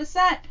where he was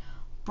sent?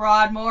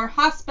 Broadmoor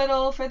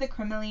Hospital for the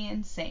criminally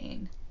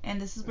insane. And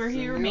this is where It's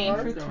he the new remained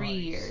for Arkham. 3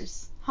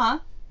 years. Huh?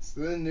 It's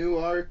the new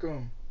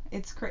Arkham.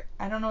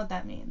 I don't know what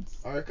that means.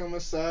 Arkham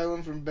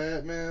Asylum from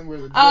Batman, where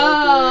the Joker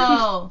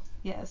Oh!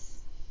 Yes.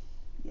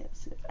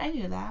 I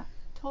knew that.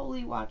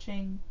 Totally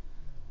watching.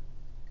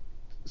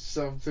 is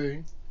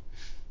something.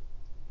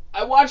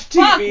 I watch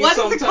TV Fuck, what is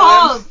sometimes. it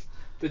called?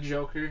 The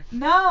Joker.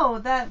 No,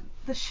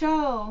 the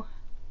show.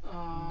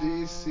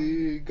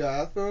 DC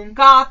Gotham.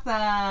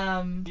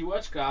 Gotham. You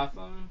watch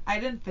Gotham? I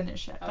didn't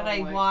finish it, I but don't I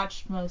like-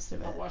 watched most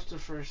of I it. watched the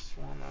first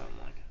one. I don't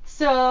like it.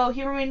 So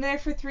he remained there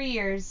for 3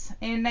 years.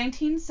 In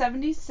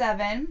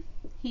 1977,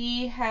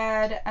 he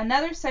had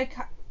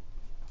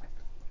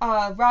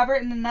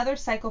Robert and another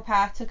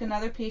psychopath took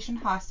another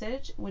patient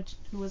hostage,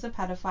 who was a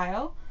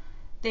pedophile.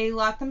 They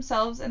locked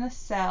themselves in a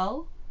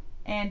cell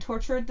and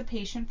tortured the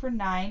patient for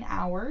 9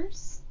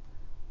 hours.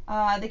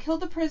 They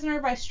killed the prisoner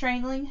by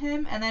strangling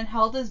him and then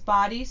held his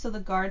body so the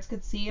guards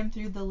could see him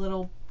through the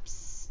little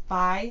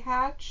spy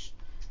hatch.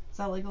 Is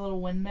that like a little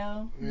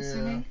window, I'm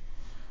assuming?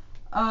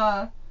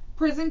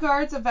 Prison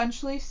guards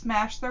eventually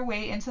smashed their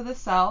way into the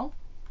cell.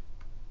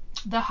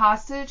 The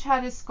hostage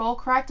had his skull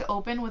cracked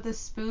open with a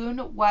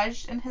spoon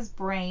wedged in his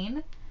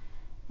brain.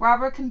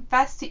 Robert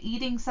confessed to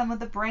eating some of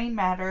the brain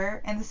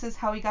matter, and this is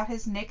how he got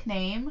his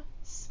nickname,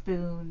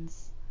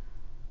 Spoons.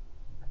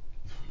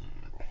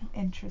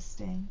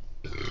 Interesting.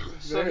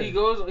 So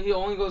he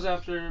only goes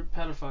after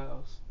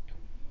pedophiles.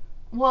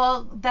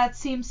 Well, that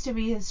seems to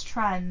be his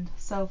trend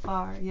so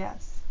far,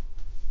 yes.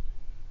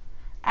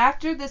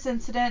 After this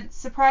incident,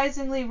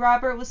 surprisingly,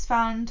 Robert was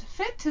found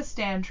fit to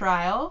stand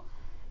trial,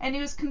 and he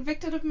was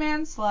convicted of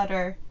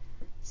manslaughter.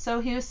 So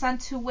he was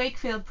sent to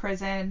Wakefield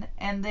Prison,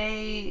 and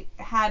they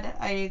had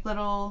a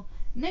little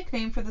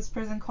nickname for this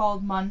prison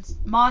called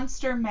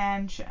Monster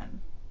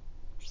Mansion.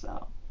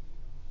 So,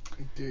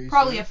 Decent.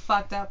 probably a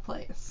fucked up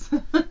place.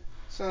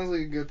 Sounds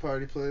like a good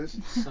party place.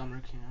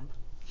 Summer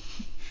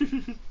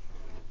camp.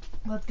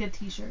 Let's get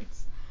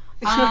t-shirts.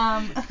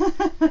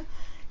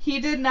 He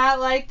did not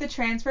like the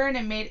transfer,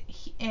 and made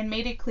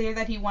it clear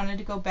that he wanted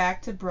to go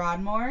back to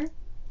Broadmoor.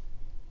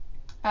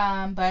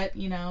 But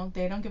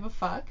they don't give a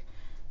fuck.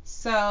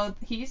 So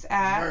he's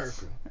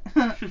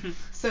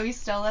so he's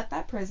still at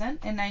that prison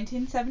in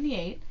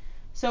 1978.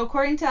 So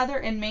according to other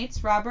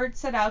inmates, Robert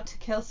set out to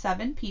kill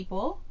 7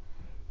 people.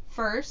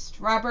 First,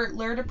 Robert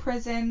lured a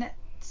prison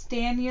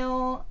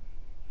Staniel.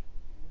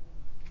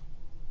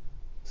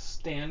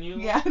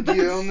 Yeah,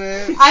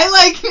 Yilnitz.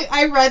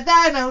 I read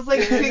that and I was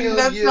like, Daniel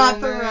that's not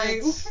the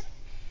Yilnitz.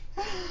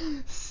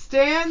 right.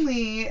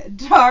 Stanley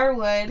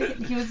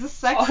Darwood. He was a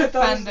sex I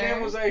thought his offender.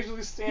 name was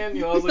actually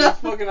Staniel. I was like, it's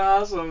fucking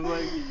awesome.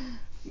 Like,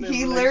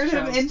 He lured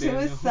him into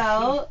his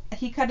cell.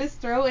 He cut his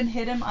throat and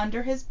hid him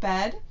under his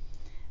bed.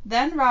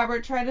 Then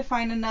Robert tried to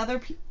find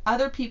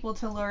other people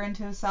to lure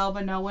into his cell,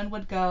 but no one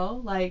would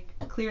go. Like,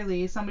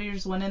 clearly, somebody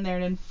just went in there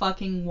and didn't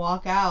fucking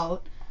walk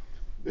out.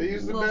 They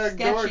used the Little back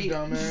door, sketchy.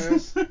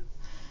 dumbass.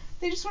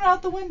 They just went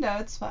out the window.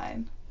 It's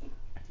fine.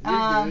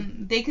 You're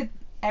good.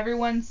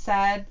 Everyone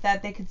said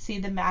that they could see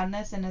the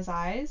madness in his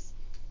eyes.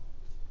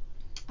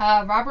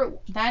 Robert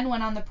then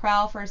went on the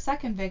prowl for a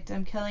second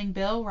victim, killing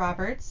Bill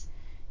Roberts.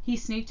 He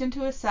sneaked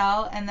into a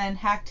cell and then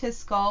hacked his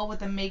skull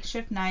with a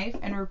makeshift knife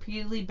and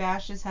repeatedly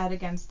bashed his head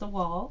against the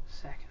wall.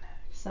 Second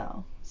act.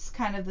 So, it's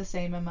kind of the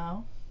same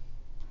MO.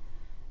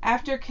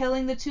 After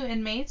killing the 2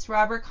 inmates,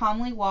 Robert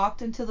calmly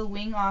walked into the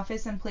wing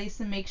office and placed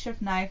the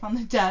makeshift knife on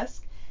the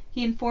desk.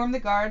 He informed the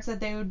guards that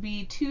they would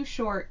be too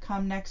short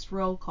come next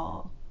roll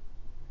call.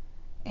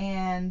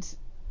 And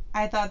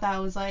I thought that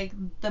was like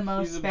the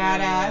most He's a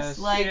badass. badass.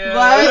 Like, Yeah.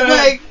 what?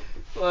 Like,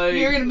 Like,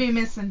 you're gonna be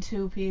missing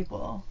 2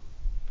 people.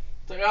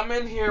 it's like, I'm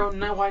in here,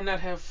 now why not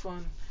have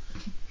fun?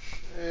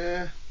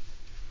 Yeah.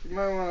 You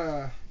might want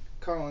to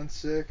call in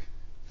sick.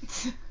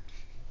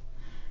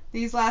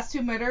 These last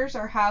 2 murders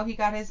are how he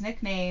got his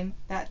nickname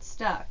that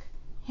stuck.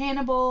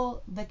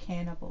 Hannibal the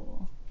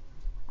Cannibal.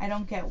 I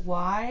don't get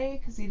why,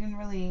 because he didn't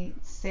really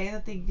say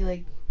that they,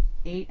 like,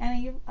 ate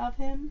any of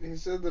him. He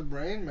said the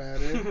brain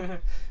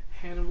matter.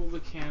 Hannibal the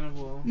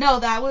Cannibal. No,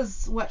 that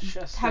was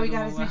Chester how he the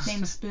got his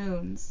nickname molester.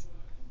 Spoons.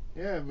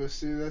 Yeah, but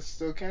see, that's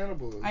still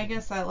cannibalism. I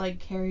guess that, like,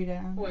 carried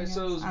him. Wait,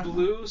 so it was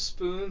Blue,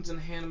 Spoons, and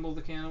Hannibal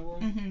the Cannibal?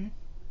 Mm-hmm.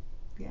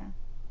 Yeah.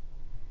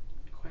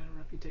 Quite a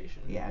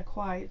reputation. Yeah,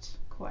 quite.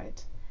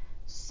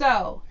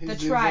 So, He's the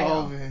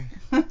trial.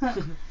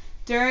 evolving.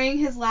 During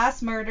his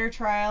last murder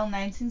trial in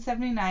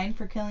 1979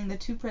 for killing the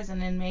 2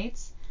 prison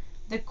inmates,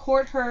 the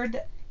court heard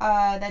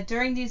that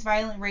during these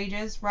violent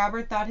rages,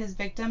 Robert thought his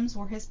victims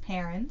were his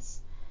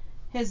parents.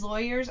 His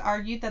lawyers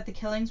argued that the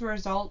killings were a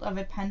result of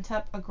a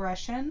pent-up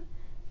aggression.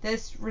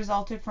 This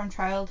resulted from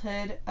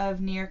childhood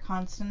of near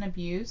constant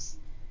abuse.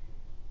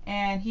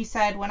 And he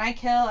said, "When I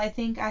kill, I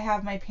think I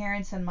have my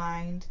parents in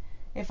mind.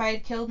 If I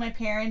had killed my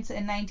parents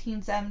in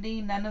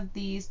 1970, none of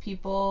these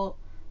people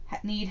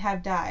need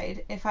have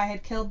died. If I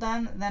had killed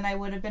them, then I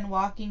would have been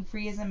walking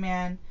free as a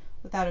man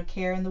without a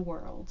care in the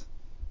world."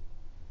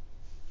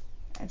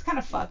 It's kind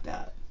of fucked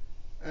up.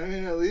 I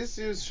mean, at least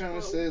he was trying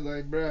to say,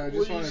 like, bro, I just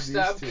Will you wanted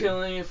stop these 2.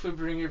 killing if we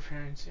bring your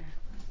parents here?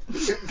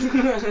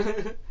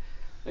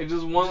 Like,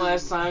 just one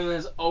last time and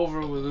it's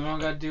over with. We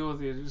don't gotta deal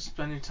with it. Just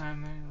spend your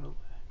time there and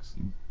relax.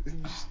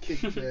 Just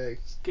kick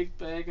back. Just kick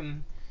back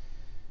and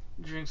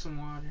drink some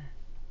water.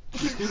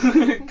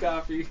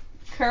 Coffee.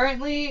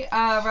 Currently,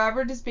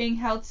 Robert is being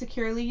held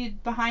securely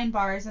behind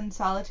bars in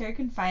solitary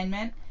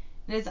confinement.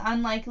 It is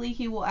unlikely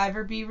he will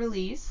ever be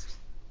released,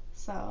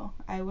 so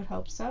I would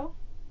hope so.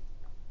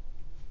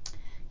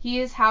 He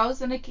is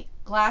housed in a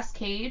glass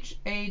cage,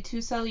 a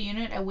 2-cell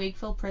unit at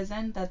Wakefield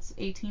Prison that's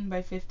 18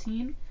 by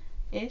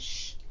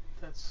 15-ish.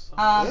 That's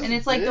And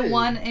it's like the big.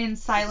 one in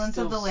Silence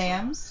of still the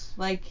Lambs, sucks.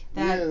 like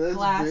that Yeah, that's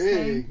glass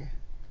big. thing.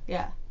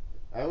 Yeah.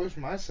 I wish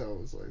my cell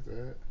was like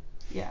that.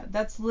 Yeah,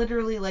 that's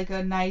literally like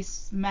a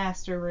nice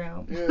master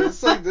room. Yeah,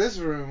 it's like this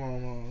room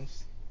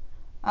almost.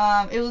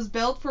 It was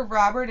built for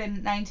Robert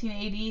in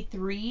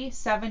 1983,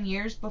 7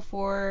 years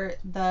before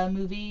the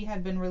movie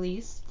had been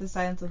released, The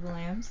Silence of the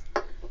Lambs.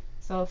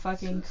 So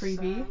fucking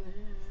creepy.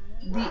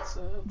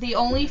 The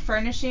only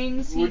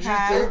furnishings he Would you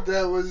had. think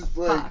that was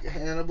like Fuck.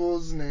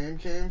 Hannibal's name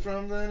came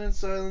from then in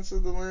Silence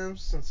of the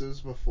Lambs since it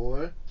was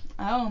before?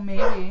 Oh,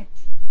 maybe.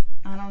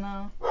 I don't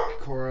know.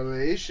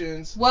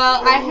 Correlations.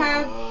 Well,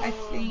 I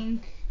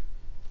think.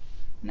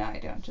 No, I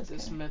don't. Just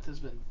This kidding. myth has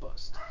been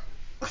busted.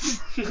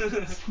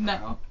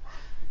 No.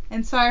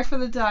 And sorry for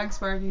the dogs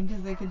barking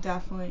because they could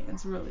definitely.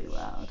 It's really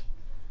loud.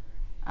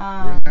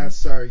 We're not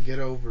sorry. Get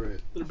over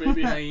it. They're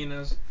baby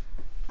hyenas.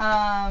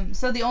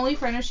 So the only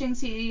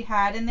furnishings he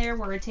had in there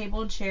were a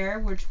table and chair,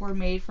 which were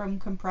made from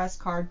compressed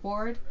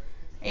cardboard,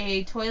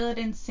 a toilet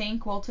and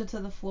sink bolted to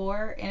the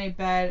floor, and a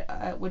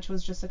bed, which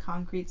was just a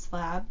concrete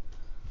slab.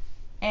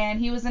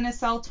 And he was in his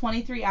cell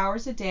 23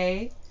 hours a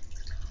day.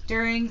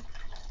 During.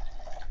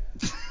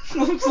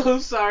 I'm so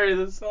sorry.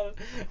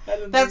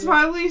 That's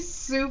probably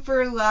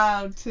super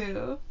loud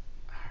too.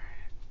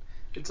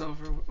 It's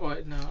over.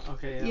 Wait, no.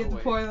 Okay, yeah. You have to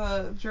wait. pour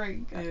the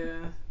drink.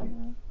 Yeah.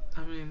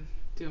 I mean,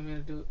 do you want me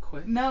to do it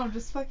quick? No,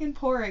 just fucking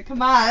pour it.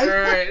 Come on.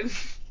 Alright.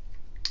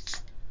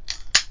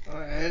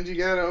 And you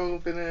gotta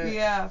open it.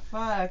 Yeah,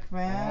 fuck,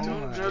 man.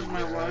 Don't judge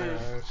my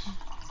life.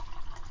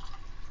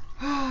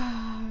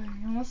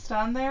 You almost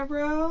done there,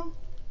 bro?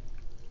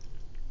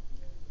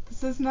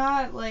 This is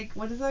not, like,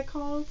 what is that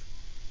called?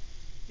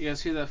 You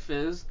guys hear that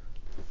fizz?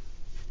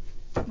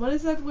 What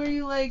is that where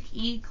you, like,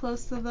 eat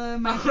close to the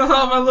microphone?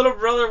 My little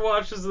brother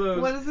watches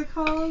those. What is it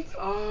called?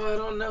 Oh, I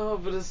don't know,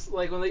 but it's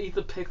like when they eat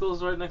the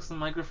pickles right next to the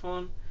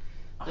microphone.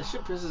 That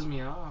shit pisses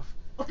me off.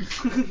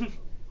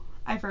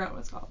 I forgot what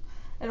it's called.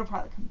 It'll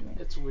probably come to me.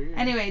 It's weird.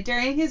 Anyway,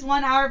 during his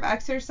 1 hour of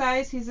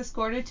exercise, he's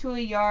escorted to a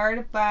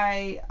yard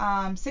by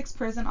 6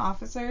 prison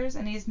officers,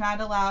 and he's not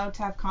allowed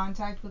to have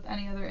contact with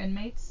any other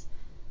inmates.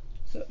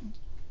 So.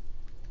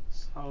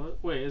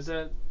 Wait, is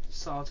that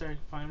solitary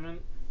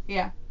confinement?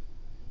 Yeah.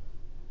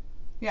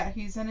 Yeah,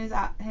 he's in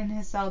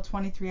his cell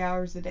 23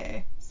 hours a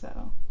day,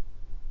 so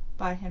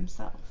by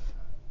himself.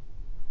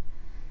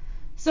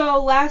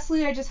 So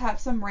lastly, I just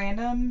have a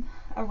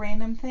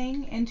random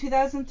thing. In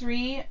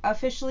 2003,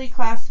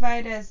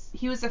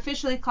 he was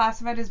officially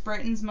classified as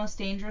Britain's most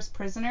dangerous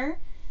prisoner.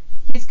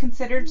 He's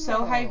considered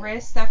so high No.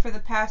 risk that for the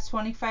past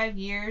 25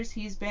 years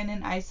he's been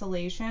in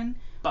isolation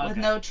with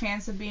no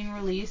chance of being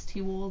released.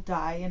 He will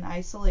die in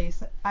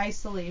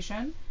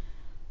isolation.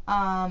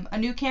 A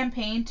new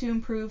campaign to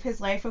improve his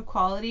life of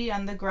quality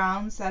on the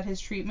grounds that his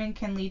treatment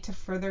can lead to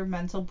further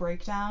mental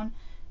breakdown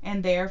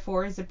and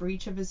therefore is a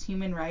breach of his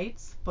human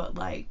rights. But,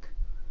 like,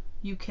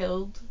 you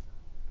killed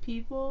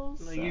people,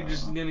 so... Like, you're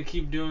just gonna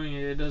keep doing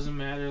it. It doesn't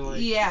matter.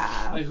 Like,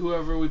 yeah. like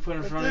whoever we put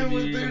in I front think of you,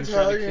 what you're they're gonna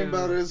try to talking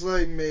kill. about is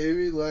like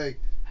maybe like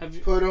Have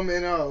you? put him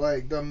in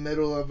like the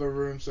middle of a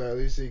room so at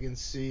least he can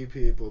see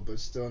people but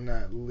still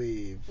not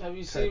leave. Have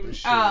you type seen? of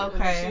shit. Oh,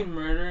 okay. Have you seen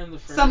Murder in the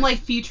First? Some, like,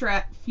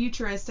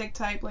 futuristic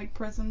type, like,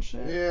 prison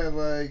shit. Yeah,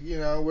 like, you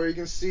know, where you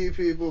can see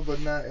people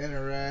but not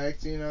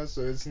interact, you know,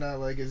 so it's not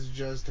like it's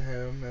just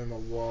him and the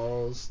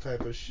walls type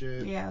of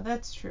shit. Yeah,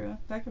 that's true.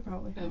 That could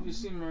probably help. Have you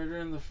seen Murder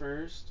in the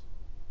First?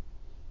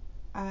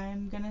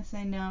 I'm gonna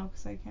say no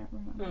because I can't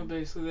remember. No,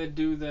 basically they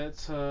do that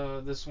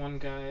to this one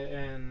guy,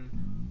 and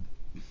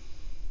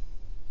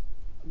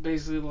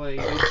basically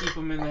like they keep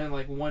him in there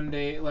like 1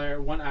 day, like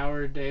 1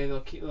 hour a day.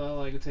 They'll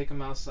like take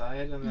him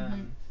outside, and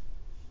then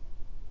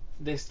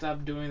they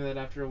stopped doing that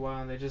after a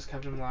while, and they just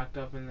kept him locked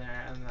up in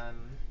there, and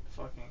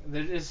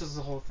then it's just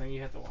the whole thing.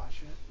 You have to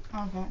watch it.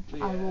 Okay,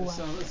 But I will watch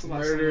so it. it's a lot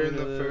Murder similar in to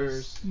the this.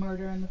 First.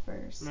 Murder in the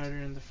First. Murder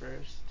in the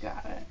First.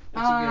 Got it.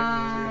 It's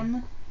a great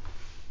movie.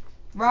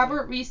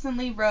 Robert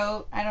recently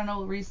wrote, I don't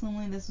know,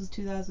 recently, this was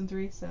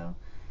 2003, so.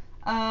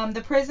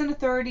 The prison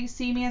authorities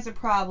see me as a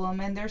problem,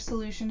 and their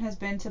solution has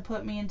been to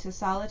put me into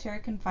solitary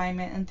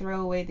confinement and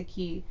throw away the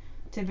key,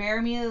 to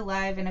bury me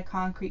alive in a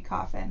concrete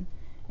coffin.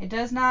 It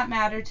does not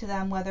matter to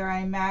them whether I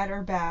am mad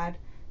or bad.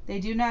 They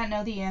do not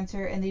know the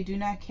answer, and they do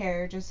not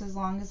care, just as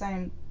long as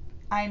I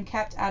am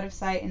kept out of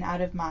sight and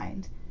out of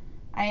mind.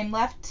 I am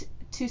left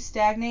to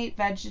stagnate,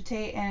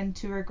 vegetate, and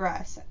to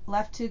regress,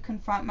 left to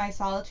confront my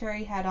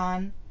solitary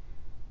head-on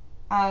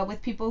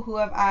with people who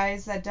have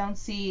eyes that don't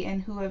see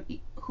and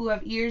who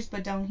have ears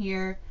but don't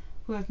hear,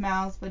 who have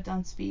mouths but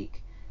don't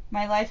speak.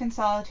 My life in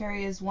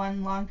solitary is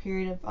one long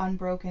period of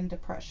unbroken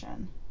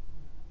depression.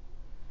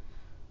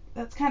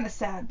 That's kind of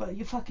sad, but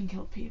you fucking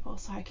killed people,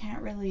 so I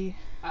can't really...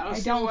 I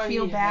don't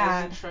feel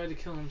bad. Hasn't tried to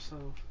kill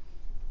himself.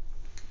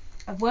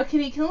 What can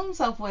he kill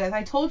himself with?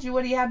 I told you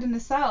what he had in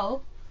his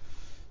cell.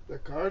 The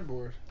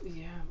cardboard.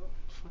 Yeah, but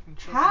fucking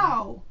choke him.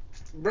 How?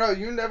 Bro,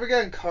 you never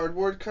gotten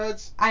cardboard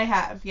cuts? I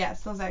have,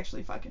 yes. Those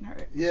actually fucking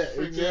hurt. Yeah,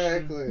 Freaking-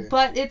 exactly.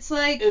 But it's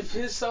like... If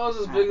his cell is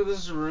as big as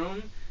this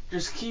room,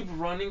 just keep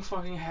running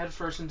fucking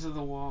headfirst into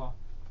the wall.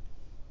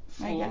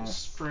 I Full guess.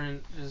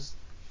 sprint, just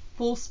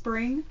Full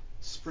spring?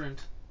 sprint.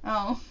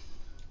 Oh.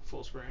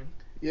 Full spring.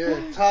 Yeah,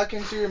 talk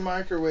into your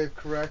microwave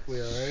correctly,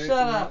 alright? Shut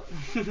up.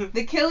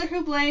 The killer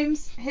who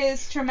blames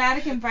his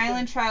traumatic and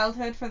violent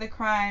childhood for the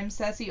crime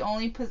says he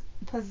only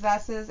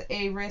possesses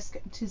a risk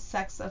to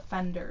sex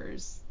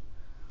offenders.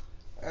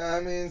 I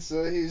mean,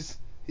 so he's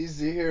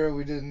the hero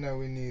we didn't know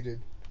we needed.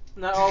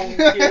 Not all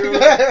heroes.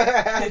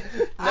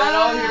 Not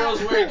all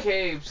heroes wear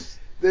capes.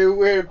 They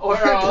wear Or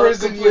are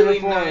prison completely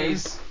uniforms.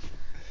 nice.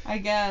 I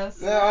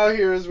guess. Not all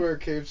heroes wear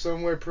capes.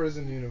 Some wear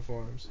prison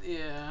uniforms.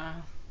 Yeah.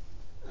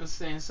 And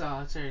stay in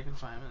solitary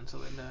confinement until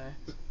they die.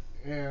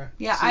 Yeah.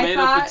 Yeah, Tomato, I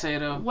thought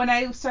potato. when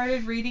I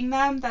started reading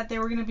them that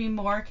there were going to be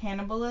more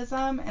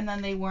cannibalism, and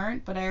then they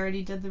weren't, but I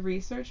already did the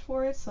research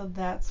for it, so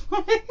that's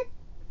why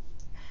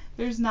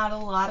there's not a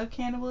lot of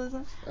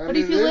cannibalism. I But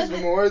mean, if you there's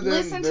more than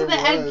listen there to the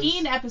Ed was.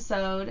 Gein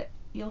episode,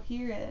 you'll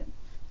hear it.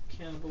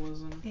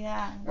 Cannibalism.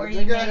 Yeah, where I you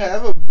think I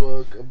have a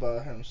book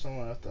about him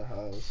somewhere at the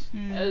house.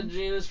 Ed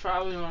Gein is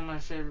probably one of my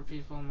favorite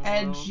people in the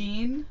Ed world.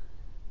 Gein?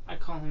 I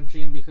call him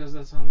Gein because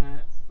that's how my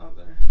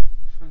other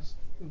friends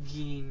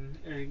Gein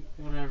or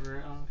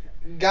whatever. I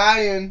don't care.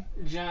 Guyan.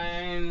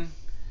 Giant.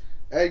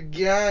 Ed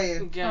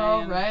Guyan.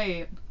 Oh,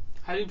 right.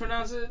 How do you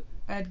pronounce it?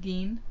 Ed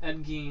Gein.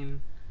 Ed Gein.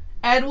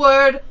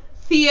 Edward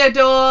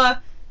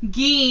Theodore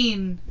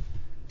Gein.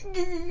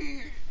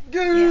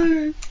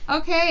 Yeah.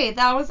 Okay,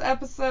 that was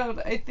episode,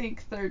 I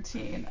think,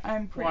 13.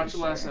 I'm pretty Watch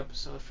sure. the last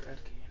episode for Ed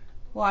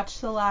Gein. Watch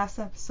the last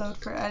episode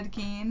for Ed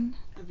Gein.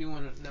 If you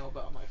want to know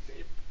about my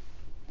favorite.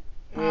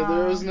 Yeah,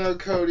 there was no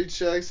Cody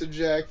checks or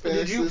Jack Fest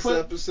Did you this put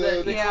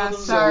episode. They Yeah, called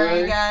him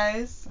sorry the-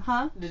 guys.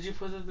 Huh? Did you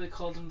put that they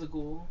called him the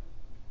ghoul?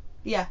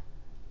 Yeah.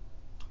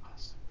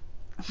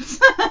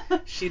 Awesome.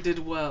 She did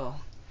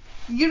well.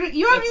 You haven't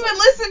That's even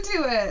listened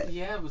to it.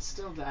 Yeah, but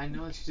still, I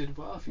know that she did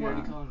well. If you Wow.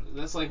 already called him,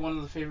 that's like one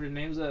of the favorite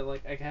names that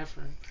like I have for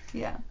him.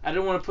 Yeah. I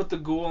didn't want to put the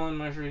ghoul on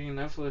my freaking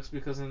Netflix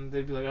because then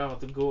they'd be like, oh,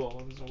 the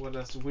ghoul. What?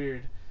 That's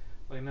weird.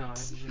 Like no, Ed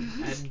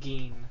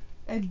Gein.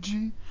 Ed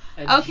Gein.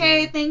 Ed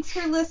Okay, Gein. thanks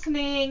for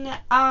listening.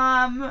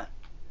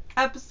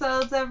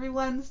 Episodes every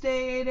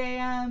Wednesday, 8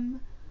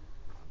 a.m.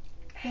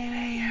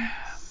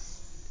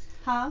 Thanks.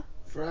 Huh?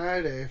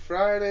 Friday.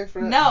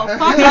 No,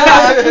 fuck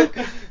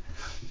up.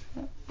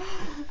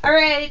 All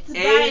right, 8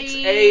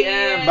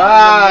 a.m.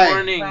 Bye. in the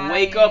morning. Bye.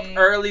 Wake up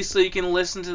early so you can listen to